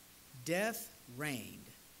 Death reigned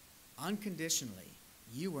unconditionally.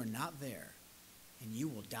 You were not there. And you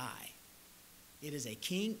will die. It is a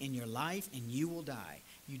king in your life, and you will die.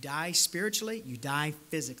 You die spiritually, you die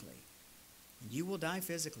physically. And you will die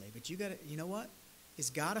physically. But you know what?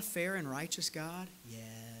 Is God a fair and righteous God?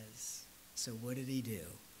 Yes. So what did he do?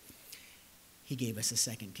 He gave us a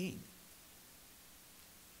second king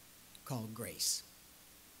called grace.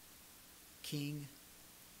 King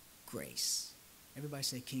grace. Everybody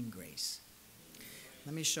say King Grace.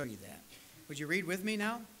 Let me show you that. Would you read with me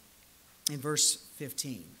now? In verse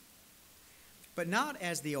 15. But not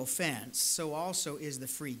as the offense, so also is the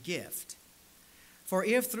free gift. For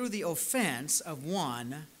if through the offense of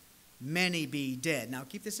one many be dead. Now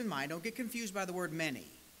keep this in mind. Don't get confused by the word many.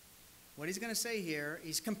 What he's going to say here,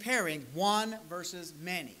 he's comparing one versus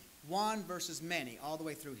many. One versus many, all the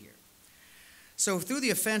way through here. So through the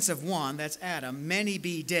offense of one, that's Adam, many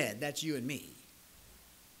be dead. That's you and me.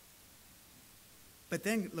 But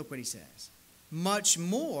then look what he says. Much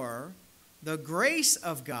more the grace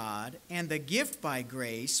of God and the gift by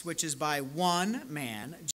grace, which is by one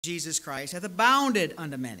man, Jesus Christ, hath abounded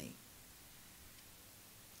unto many.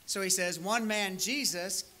 So he says, one man,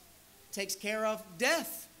 Jesus, takes care of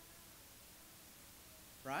death.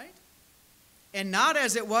 Right? And not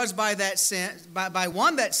as it was by that sin, by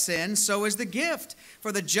one that sinned, so is the gift.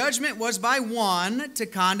 For the judgment was by one to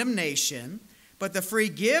condemnation, but the free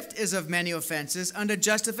gift is of many offenses unto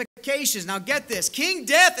justifications. Now get this. King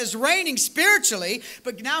Death is reigning spiritually,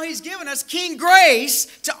 but now he's given us King Grace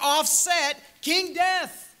to offset King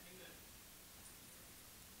Death.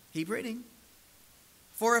 Keep reading.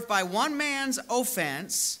 For if by one man's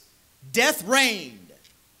offense death reigned,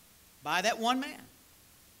 by that one man,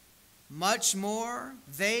 much more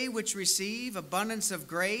they which receive abundance of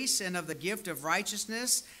grace and of the gift of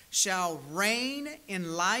righteousness shall reign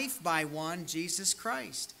in life by one, Jesus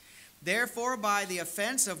Christ. Therefore, by the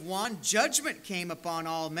offense of one, judgment came upon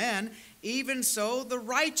all men, even so the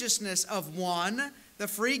righteousness of one, the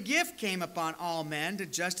free gift came upon all men to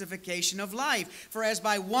justification of life. For as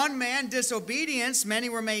by one man disobedience many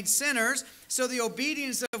were made sinners, so the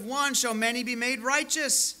obedience of one shall many be made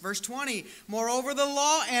righteous. Verse 20, moreover the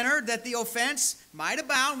law entered that the offense might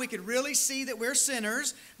abound. We could really see that we're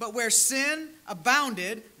sinners, but where sin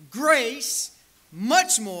abounded, grace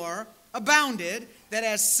much more abounded, that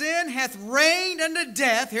as sin hath reigned unto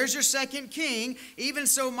death, here's your second king, even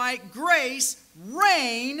so might grace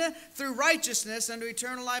reign through righteousness unto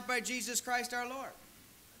eternal life by Jesus Christ our Lord.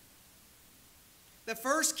 The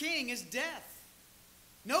first king is death.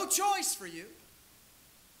 No choice for you.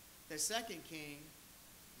 The second king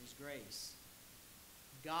is grace.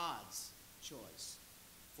 God's choice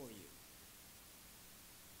for you.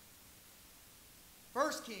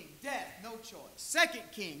 First king, death, no choice. Second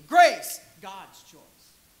king, grace, God's choice.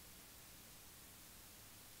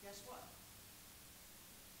 Guess what?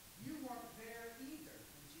 You weren't there either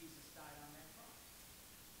when Jesus died on that cross.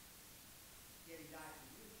 Yet he died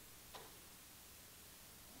for you.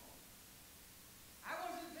 Oh. I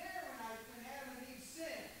wasn't there when Adam and Eve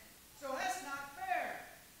sinned. So that's not fair.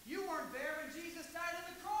 You weren't there when Jesus died on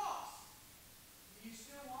the cross. Do you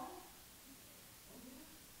still want it? Oh, yeah.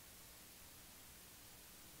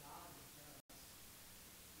 God is just.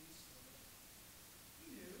 He's still there.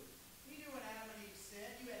 He knew. He knew when Adam and Eve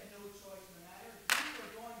sinned, you had no choice in the matter. You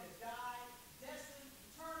were going to die, destined,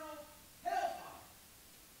 eternal hellfire.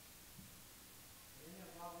 But in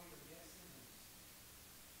that while we were yet sinners,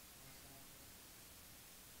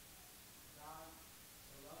 God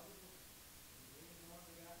so loved the world, He gave His only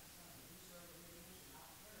begotten Son, that whosoever believes in Him shall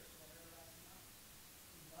not perish, but have everlasting life.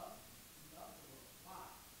 He loved them. He loved the world. Why?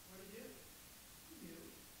 What did He do? He knew.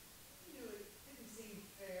 He knew it didn't seem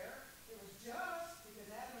fair. It was just because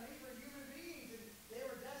Adam and Eve were human beings and they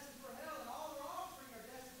were destined for hell, and all their offspring are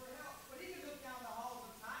destined for hell. But he could look down the halls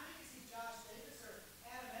of time, he could see Josh Davis or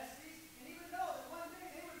Adam Estes, and he would know that one day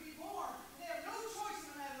they would be born. And they have no choice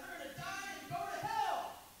in the matter. They're going to die and go to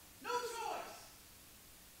hell. No choice.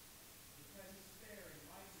 Because he's fair and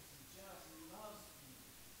righteous and just and he loves you.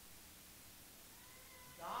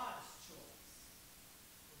 God's choice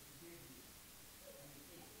was to give you an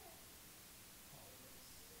gift called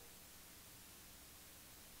grace.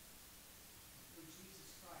 Through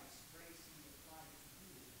Jesus Christ, grace can be applied to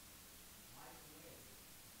you, life away,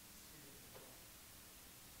 spiritual life.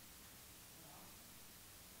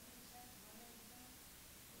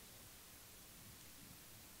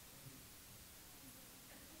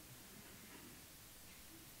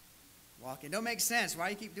 Walking. Don't make sense. Why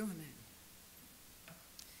do you keep doing that?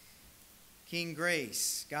 King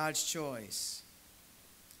Grace, God's choice.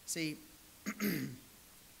 See,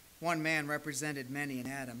 one man represented many in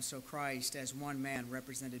Adam, so Christ, as one man,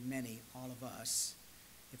 represented many, all of us.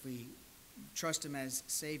 If we trust Him as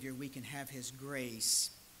Savior, we can have His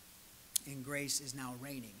grace, and grace is now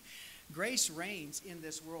reigning. Grace reigns in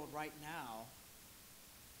this world right now.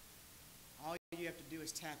 All you have to do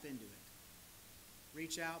is tap into it.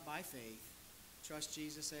 Reach out by faith, trust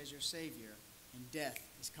Jesus as your Savior, and death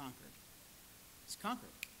is conquered. It's conquered.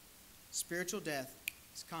 Spiritual death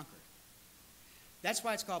is conquered. That's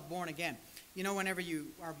why it's called born again. You know, whenever you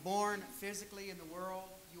are born physically in the world,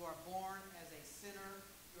 you are born as a sinner.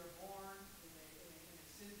 You are born in a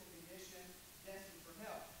sinful condition, destined for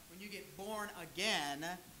hell. When you get born again,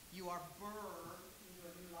 you are birthed into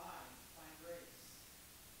a new life by grace.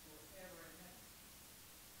 Forever in heaven.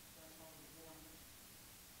 That's why we're born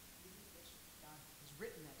again. God has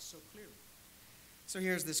written that so clearly. So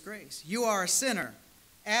here's this grace. You are a sinner.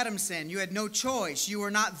 Adam sinned. You had no choice. You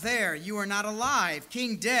were not there. You are not alive.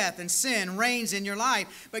 King Death and sin reigns in your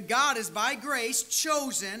life. But God has by grace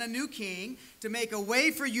chosen a new king to make a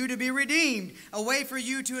way for you to be redeemed, a way for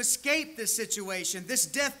you to escape this situation, this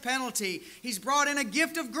death penalty. He's brought in a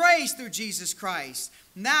gift of grace through Jesus Christ.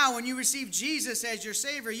 Now, when you receive Jesus as your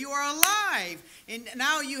Savior, you are alive. And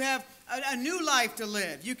now you have a new life to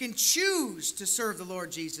live. You can choose to serve the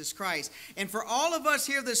Lord Jesus Christ. And for all of us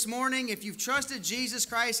here this morning, if you've trusted Jesus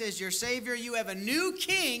Christ as your Savior, you have a new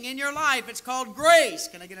king in your life. It's called grace.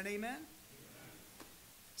 Can I get an amen?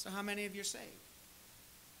 So how many of you are saved?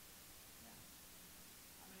 Yeah.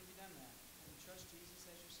 How many of you done that? Have you trust Jesus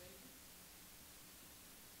as your Savior?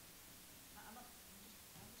 I'm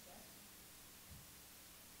just asking.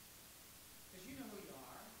 Because you know who you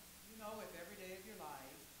are. You know if every day of your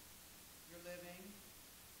life you're living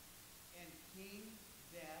and King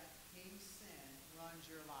Death, King Sin runs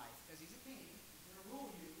your life. Because he's a king. He's going to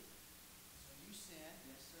rule you. So you sin.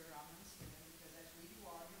 Yes, sir, I'm going to sin because that's who you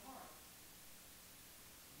are in your heart.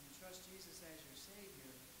 When you trust Jesus as your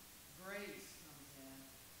Savior, grace comes in,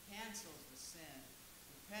 cancels the sin,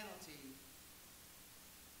 the penalty,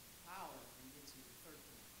 power, and gets you the third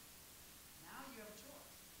thing. Now you have a choice.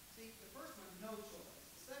 See, the first one, no choice.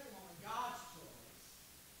 The second one, God's choice.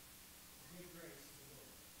 Give grace to the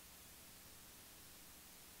Lord.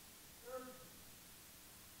 Third thing,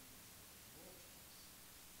 your choice.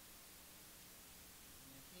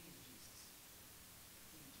 In the King of Jesus.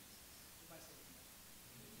 King of Jesus. Everybody say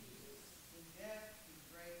King. King Death, King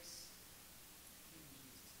Grace, King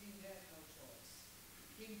Jesus. King Death, no choice.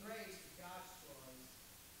 King Grace is God's choice.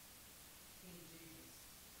 King Jesus,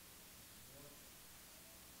 your choice.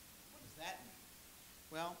 What does that mean?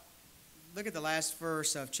 Well, look at the last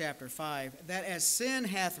verse of chapter 5. That as sin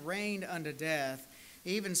hath reigned unto death,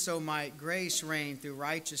 even so might grace reign through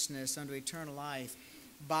righteousness unto eternal life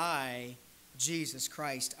by Jesus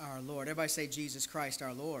Christ our Lord. Everybody say Jesus Christ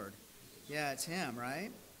our Lord. Yeah, it's him, right?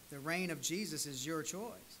 The reign of Jesus is your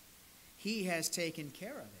choice. He has taken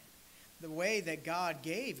care of it. The way that God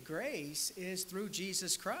gave grace is through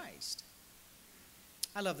Jesus Christ.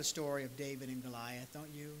 I love the story of David and Goliath,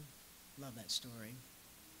 don't you? Love that story.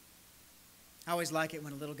 I always like it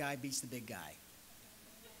when a little guy beats the big guy.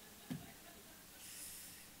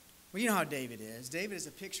 Well, you know how David is. David is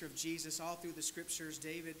a picture of Jesus all through the scriptures.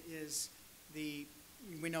 David is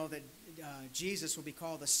we know that Jesus will be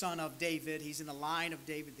called the son of David. He's in the line of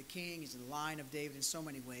David the king. He's in the line of David in so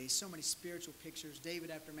many ways, so many spiritual pictures.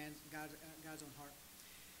 David after God's own heart.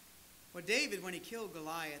 Well, David, when he killed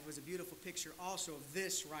Goliath, was a beautiful picture also of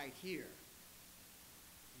this right here.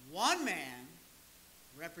 One man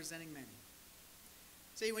representing many.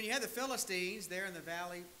 See, when you had the Philistines there in the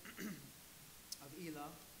valley of Elah,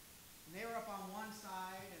 and they were up on one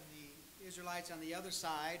side and the Israelites on the other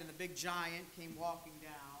side, and the big giant came walking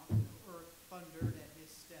down, and the earth thundered at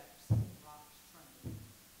his steps, and the rocks trembled.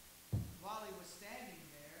 While he was standing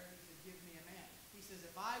there, he said, "Give me a man." He says,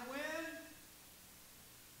 "If I win,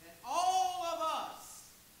 then all of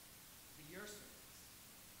us be your servants.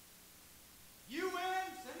 You win,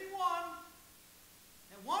 send me one,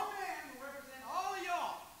 and one man will represent all of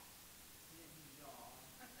y'all." He didn't use y'all.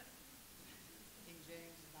 King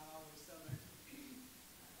James is not always Southern.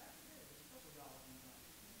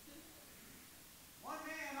 One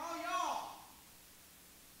man, all y'all,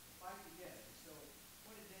 fight together. So,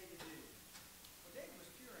 what did David do? Well, David was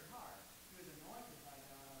pure in heart. He was anointed by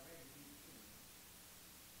God already to be the king.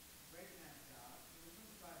 Great man of God. He was from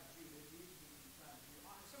the tribe of Judah. Jesus was from the tribe of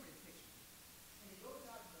Judah. So many pictures. And he goes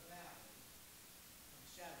out to the valley of the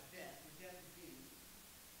shadow of death, where death would be.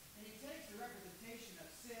 And he takes the representation of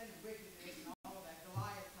sin and wickedness and all of that,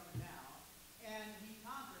 Goliath coming down, and he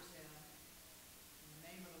conquers him in the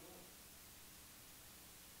name of the Lord.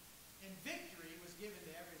 And victory was given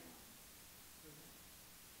to everyone.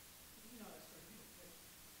 You know that story.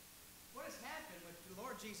 What has happened with the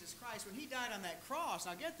Lord Jesus Christ when he died on that cross?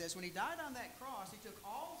 Now get this, when he died on that cross, he took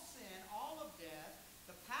all sin, all of death,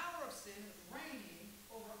 the power of sin was reigning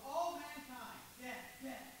over all mankind. Death,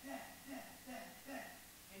 death, death, death, death, death.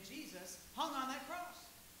 And Jesus hung on that cross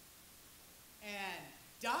and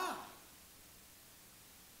died.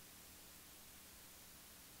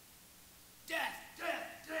 Death,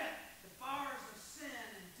 death, death. The bars of sin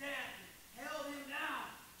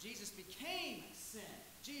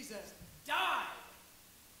Jesus died.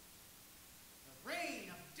 The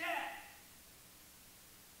reign of death.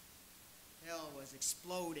 Hell was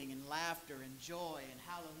exploding in laughter and joy and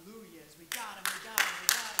hallelujahs. We got him, we got him, we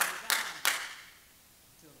got him, we got him.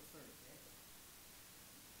 Until the third day.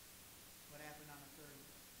 What happened on the third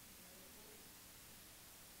day?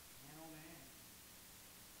 Man, oh man.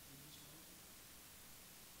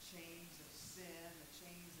 Chains of sin, the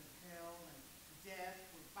chains of hell and death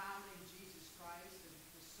were bound in Jesus Christ,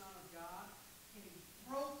 the Son of God. And he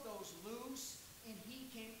broke those loose, and he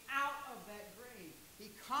came out of that grave.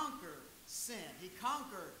 He conquered sin. He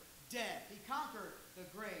conquered death. He conquered the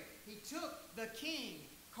grave. He took the king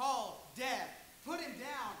called death, put him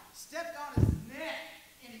down, stepped on his neck,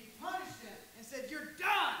 and he punished him and said, "You're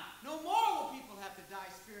done. No more will people have to die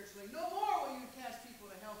spiritually. No more will you cast people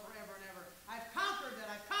to hell forever and ever. I've conquered that.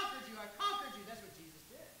 I've conquered you. I've conquered you." That's what Jesus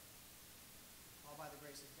did. All by the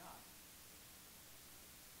grace of God.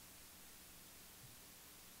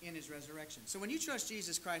 In his resurrection. So when you trust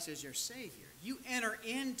Jesus Christ as your Savior, you enter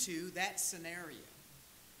into that scenario.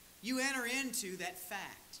 You enter into that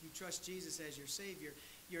fact. You trust Jesus as your Savior.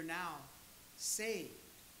 You're now saved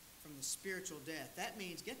from the spiritual death. That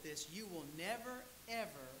means, get this, you will never,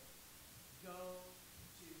 ever go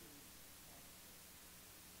to heaven.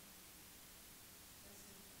 That's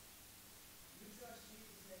it. You trust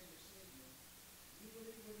Jesus as your Savior. You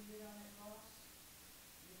believe what he did on that cross.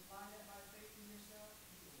 You apply that by faith in yourself.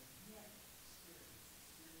 You will never experience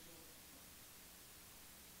spiritual death.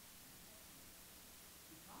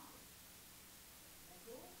 You conquer. Isn't that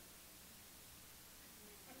cool?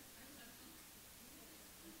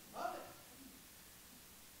 Love it.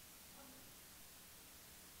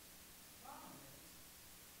 Problem is,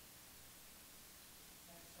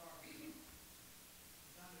 that starts is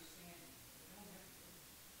understanding. We don't have to do it.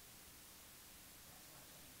 That's why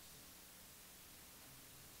it's understanding.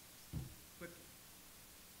 Quickly.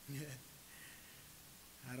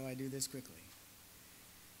 How do I do this quickly?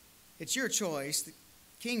 It's your choice.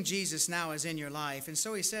 King Jesus now is in your life. And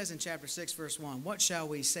so he says in chapter 6, verse 1, "What shall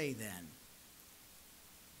we say then?"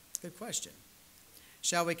 Good question.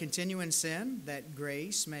 Shall we continue in sin that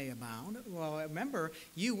grace may abound? Well, remember,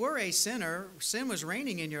 you were a sinner. Sin was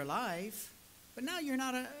reigning in your life. But now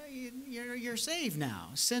you're saved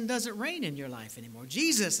now. Sin doesn't reign in your life anymore.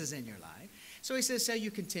 Jesus is in your life. So he says, shall you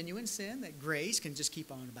continue in sin that grace can just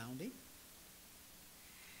keep on abounding?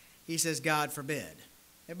 He says, God forbid.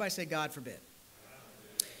 Everybody say, God forbid.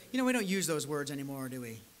 You know, we don't use those words anymore, do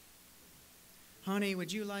we? Honey,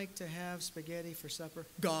 would you like to have spaghetti for supper?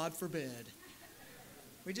 God forbid.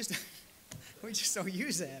 We just don't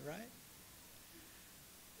use that, right?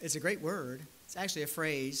 It's a great word. It's actually a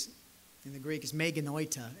phrase in the Greek. It's me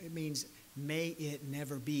genoita. It means may it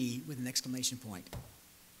never be with an exclamation point.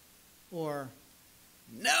 Or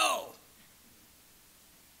no.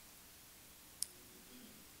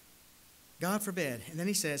 God forbid. And then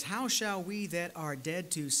he says, how shall we that are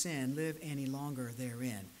dead to sin live any longer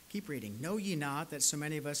therein? Keep reading. Know ye not that so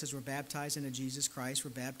many of us as were baptized into Jesus Christ were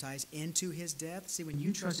baptized into his death? See, when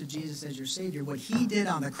you trusted Jesus as your Savior, what he did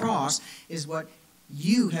on the cross is what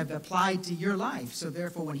you have applied to your life. So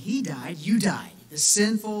therefore, when he died, you died. The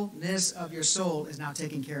sinfulness of your soul is now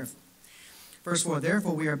taken care of. Verse 4,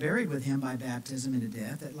 therefore we are buried with him by baptism into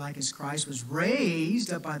death, that like as Christ was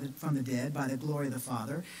raised up from the dead by the glory of the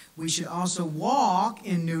Father, we should also walk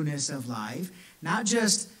in newness of life. Not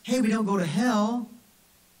just, hey, we don't go to hell.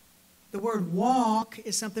 The word walk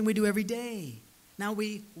is something we do every day. Now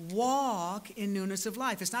we walk in newness of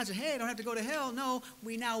life. It's not just, hey, I don't have to go to hell. No,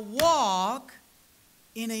 we now walk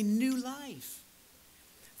in a new life.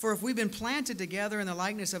 For if we've been planted together in the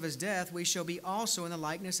likeness of his death, we shall be also in the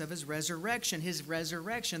likeness of his resurrection,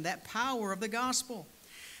 that power of the gospel.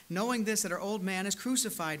 Knowing this, that our old man is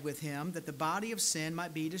crucified with him, that the body of sin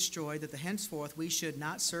might be destroyed, that henceforth we should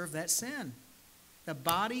not serve that sin. The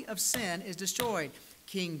body of sin is destroyed.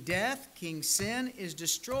 King Death, King Sin is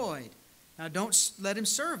destroyed. Now don't let him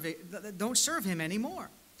serve it. Don't serve him anymore.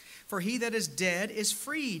 For he that is dead is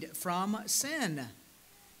freed from sin.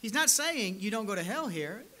 He's not saying you don't go to hell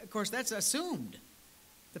here. Of course, that's assumed.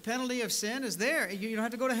 The penalty of sin is there. You don't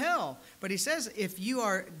have to go to hell. But he says if you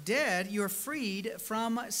are dead, you're freed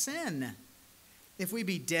from sin. If we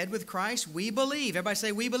be dead with Christ, we believe. Everybody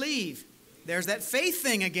say, we believe. There's that faith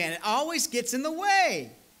thing again. It always gets in the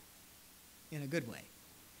way. In a good way.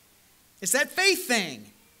 It's that faith thing.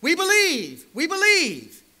 We believe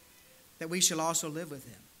that we shall also live with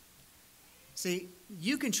him. See,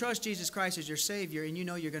 you can trust Jesus Christ as your Savior and you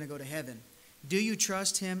know you're going to go to heaven. Do you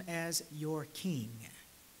trust him as your King?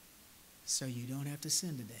 So you don't have to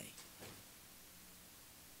sin today.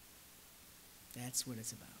 That's what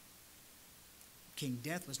it's about. King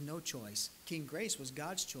Death was no choice. King Grace was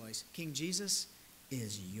God's choice. King Jesus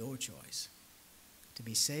is your choice to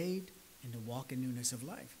be saved and to walk in newness of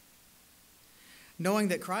life. Knowing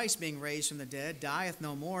that Christ, being raised from the dead, dieth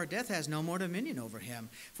no more, death has no more dominion over him.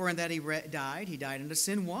 For in that he died unto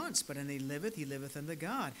sin once, but in that he liveth unto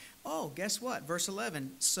God. Oh, guess what? Verse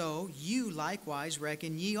 11, so you likewise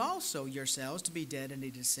reckon ye also yourselves to be dead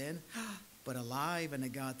unto sin, but alive unto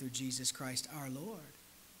God through Jesus Christ our Lord.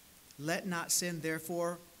 Let not sin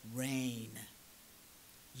therefore reign.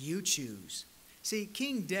 You choose. See,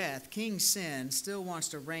 King Death, King Sin, still wants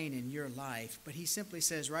to reign in your life, but he simply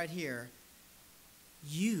says right here,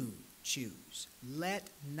 you choose. Let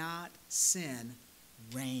not sin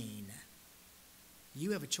reign.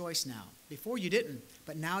 You have a choice now. Before you didn't,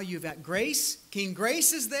 but now you've got grace. King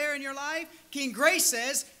Grace is there in your life. King Grace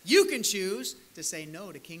says you can choose to say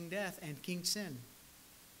no to King Death and King Sin.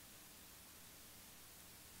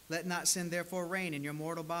 Let not sin therefore reign in your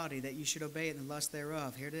mortal body, that you should obey it in the lust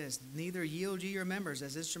thereof. Here it is. Neither yield ye your members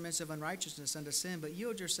as instruments of unrighteousness unto sin, but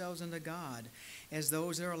yield yourselves unto God as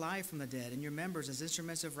those that are alive from the dead, and your members as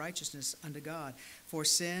instruments of righteousness unto God. For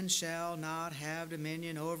sin shall not have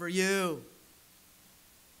dominion over you.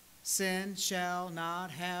 Sin shall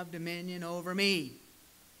not have dominion over me.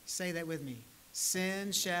 Say that with me.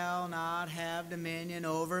 Sin shall not have dominion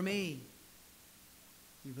over me.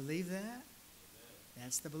 You believe that?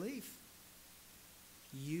 That's the belief.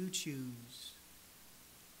 You choose.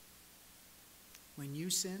 When you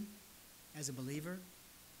sin as a believer,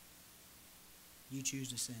 you choose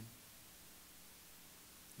to sin.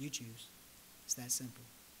 You choose. It's that simple.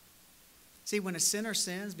 See, when a sinner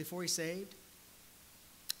sins before he's saved,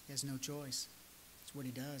 he has no choice. It's what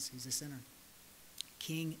he does. He's a sinner.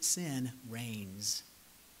 King Sin reigns.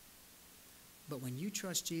 But when you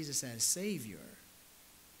trust Jesus as Savior,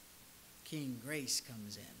 King Grace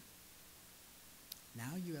comes in.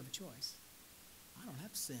 Now you have a choice. I don't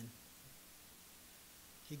have to sin.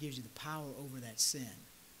 He gives you the power over that sin.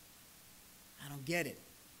 I don't get it.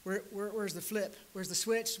 Where's the flip? Where's the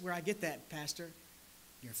switch? Where I get that, Pastor?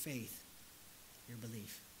 Your faith, your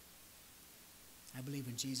belief. I believe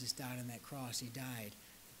when Jesus died on that cross, he died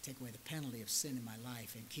to take away the penalty of sin in my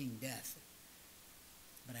life and King Death.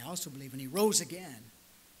 But I also believe when he rose again,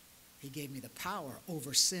 he gave me the power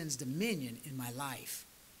over sin's dominion in my life,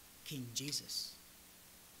 King Jesus.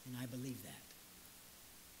 And I believe that.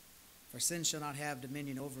 For sin shall not have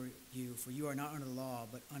dominion over you, for you are not under the law,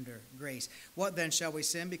 but under grace. What then shall we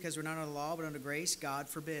sin because we're not under the law, but under grace? God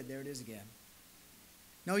forbid. There it is again.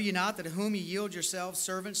 Know ye not that to whom ye yield yourselves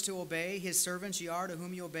servants to obey, his servants ye are to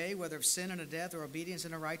whom ye obey, whether of sin unto death or obedience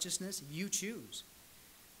unto righteousness? You choose.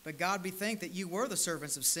 But God be thanked that you were the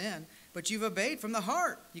servants of sin, but you've obeyed from the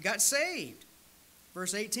heart. You got saved.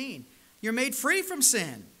 Verse 18, you're made free from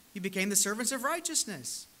sin. You became the servants of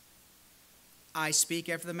righteousness. I speak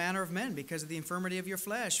after the manner of men because of the infirmity of your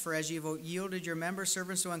flesh. For as you have yielded your members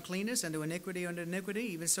servants to uncleanness and to iniquity unto iniquity,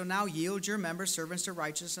 even so now yield your members servants to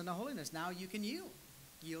righteousness and to holiness. Now you can yield.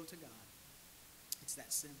 Yield to God. It's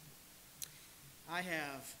that simple. I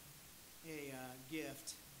have a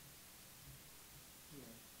gift here.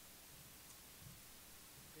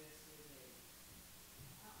 This is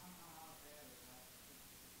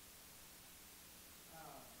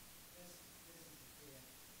a this is a gift.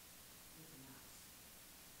 It's a mouse.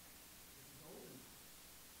 It's a golden mouse.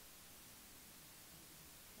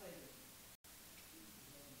 Play with it.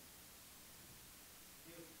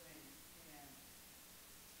 Beautiful thing. And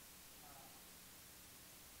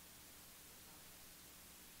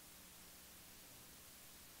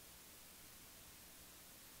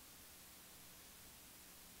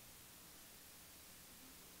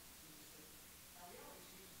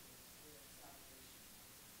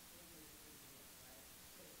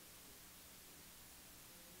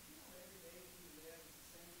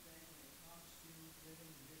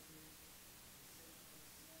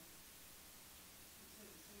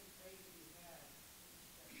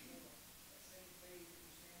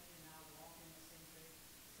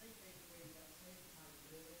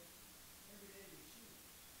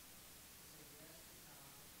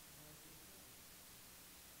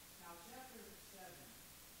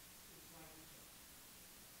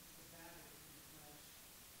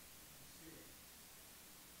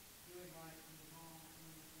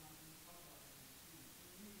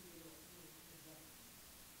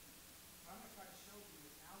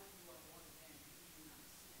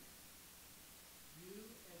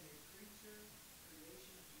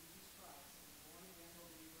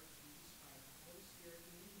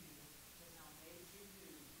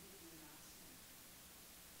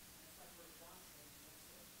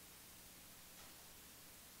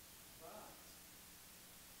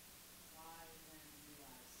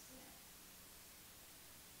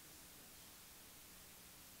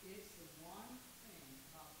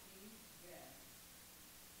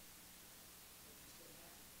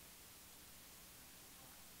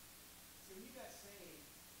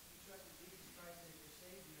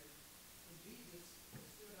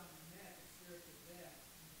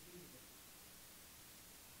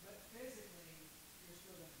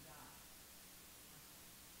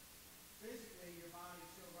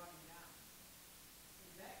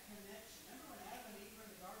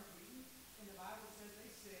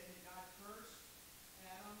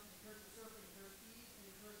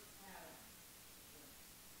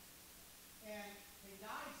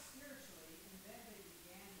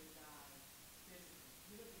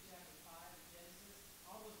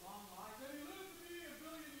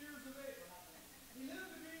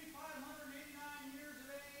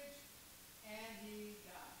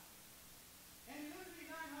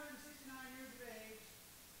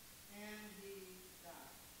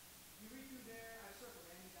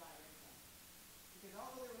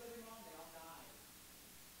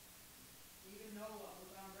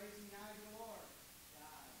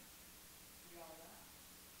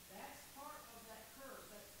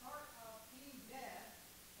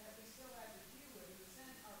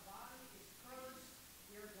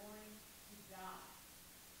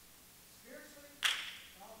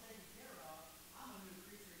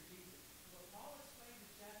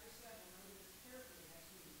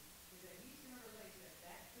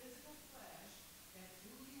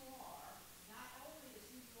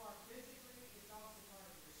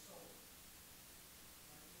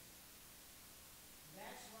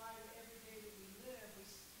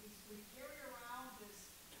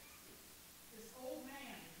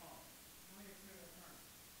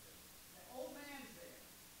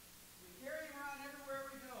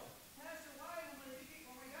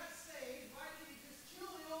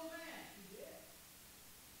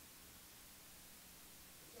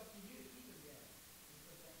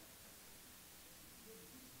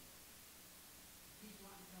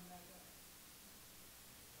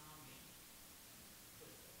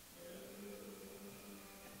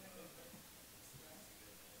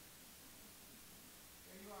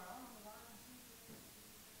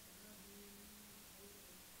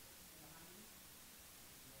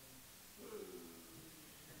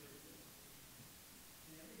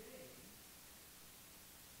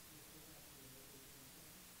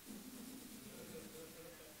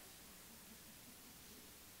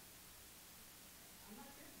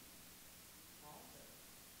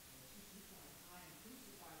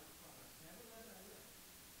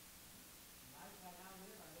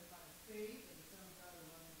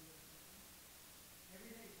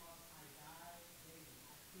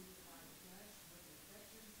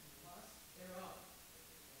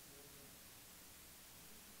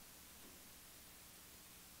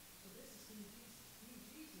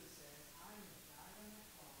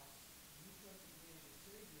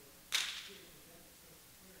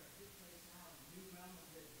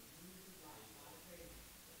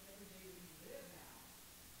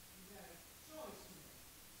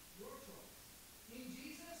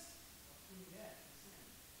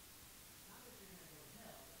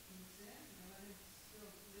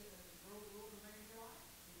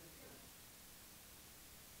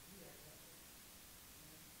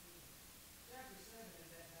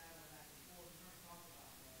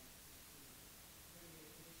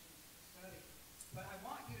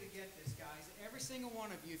single one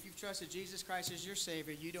of you, if you've trusted Jesus Christ as your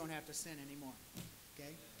Savior, you don't have to sin anymore.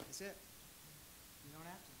 Okay? That's it. You don't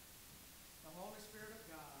have to. The Holy Spirit of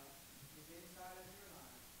God is inside of your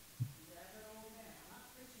life. You have that old man. I'm not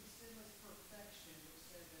preaching sinless perfection, which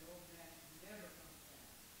says that old man never comes back.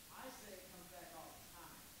 I say it comes back all the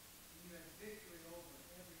time. And you have victory over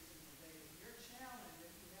it every single day. But your challenge that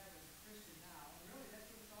you have as a Christian now, and really that's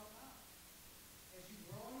what it's all about. As you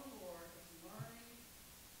grow in the Lord, it's learning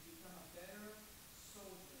to become a better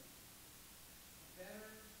soldier, a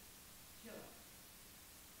better killer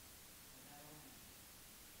than that old man.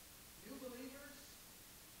 New believers,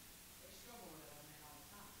 they struggle with that old man all the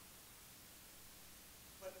time.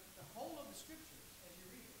 But the whole of the scriptures, as you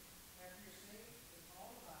read it, after you're saved, is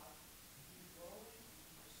all about you growing,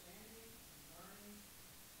 understanding, and learning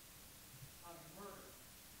how to murder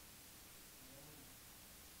the old man.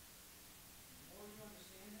 The more you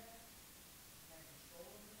understand that, have control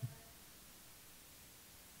over that,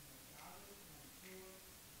 the more godly, the more mature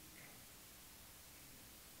you become.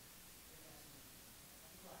 If that's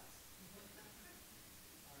not class.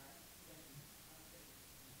 All right? Thank you. Okay.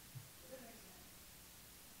 Does that make sense?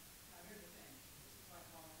 Now here's the thing. This is why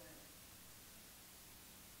Paul said,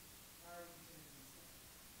 why are we considered these things?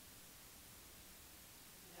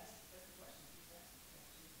 And that's the question he's asking.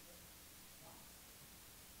 That's Jesus said. Why?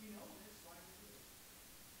 You know this, why do you do it?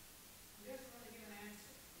 He doesn't really give an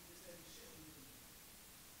answer. He just says you shouldn't do it.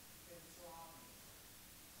 Because it's so obvious.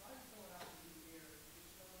 So I just throw it out to you here. If you're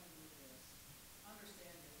struggling with this,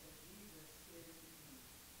 understand this, that Jesus is the King.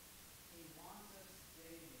 He wants us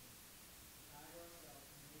daily to die to ourselves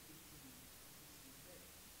and make Him King. He's big.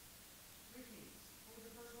 Three kings. What was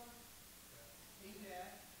the first one? King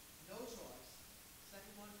Death, no choice.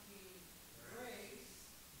 Second one, King Grace,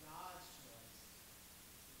 God's choice.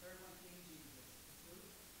 The third one, King Jesus. Who?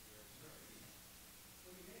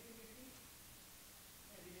 Will you make Him your King?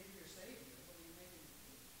 And you make Him your Savior, but will you make Him your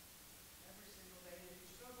King? Every single day. And if you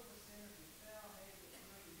struggle with sin, if you fell, hey,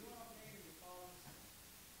 you're doing okay, or you're falling.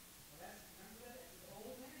 Well, that's, remember that? It's the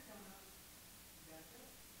old man coming up. You got to go.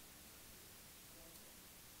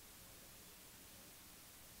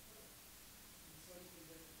 And so you can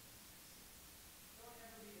live. Don't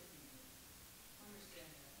ever be defeated. Understand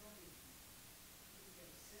that. Don't be defeated. If you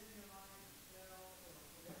have sin in your life, you fell, or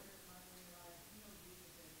whatever it might be in your life, you know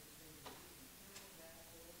Jesus as your Savior. You can kill that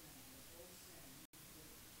old man, that old sin. You can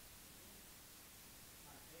live.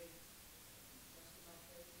 By faith, you trust in our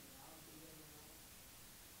faith, and allow Him to live in your life.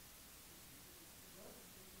 What?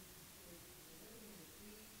 If you're living in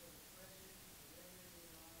defeat or depression or whatever in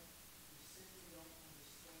your life, you simply don't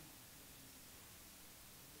understand what Jesus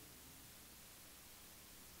is.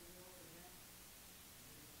 Turn it over to Him.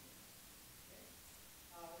 Okay?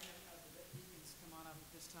 We're going to have the deacons come on up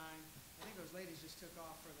at this time. I think those ladies just took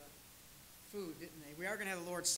off for the food, didn't they? We are going to have the Lord's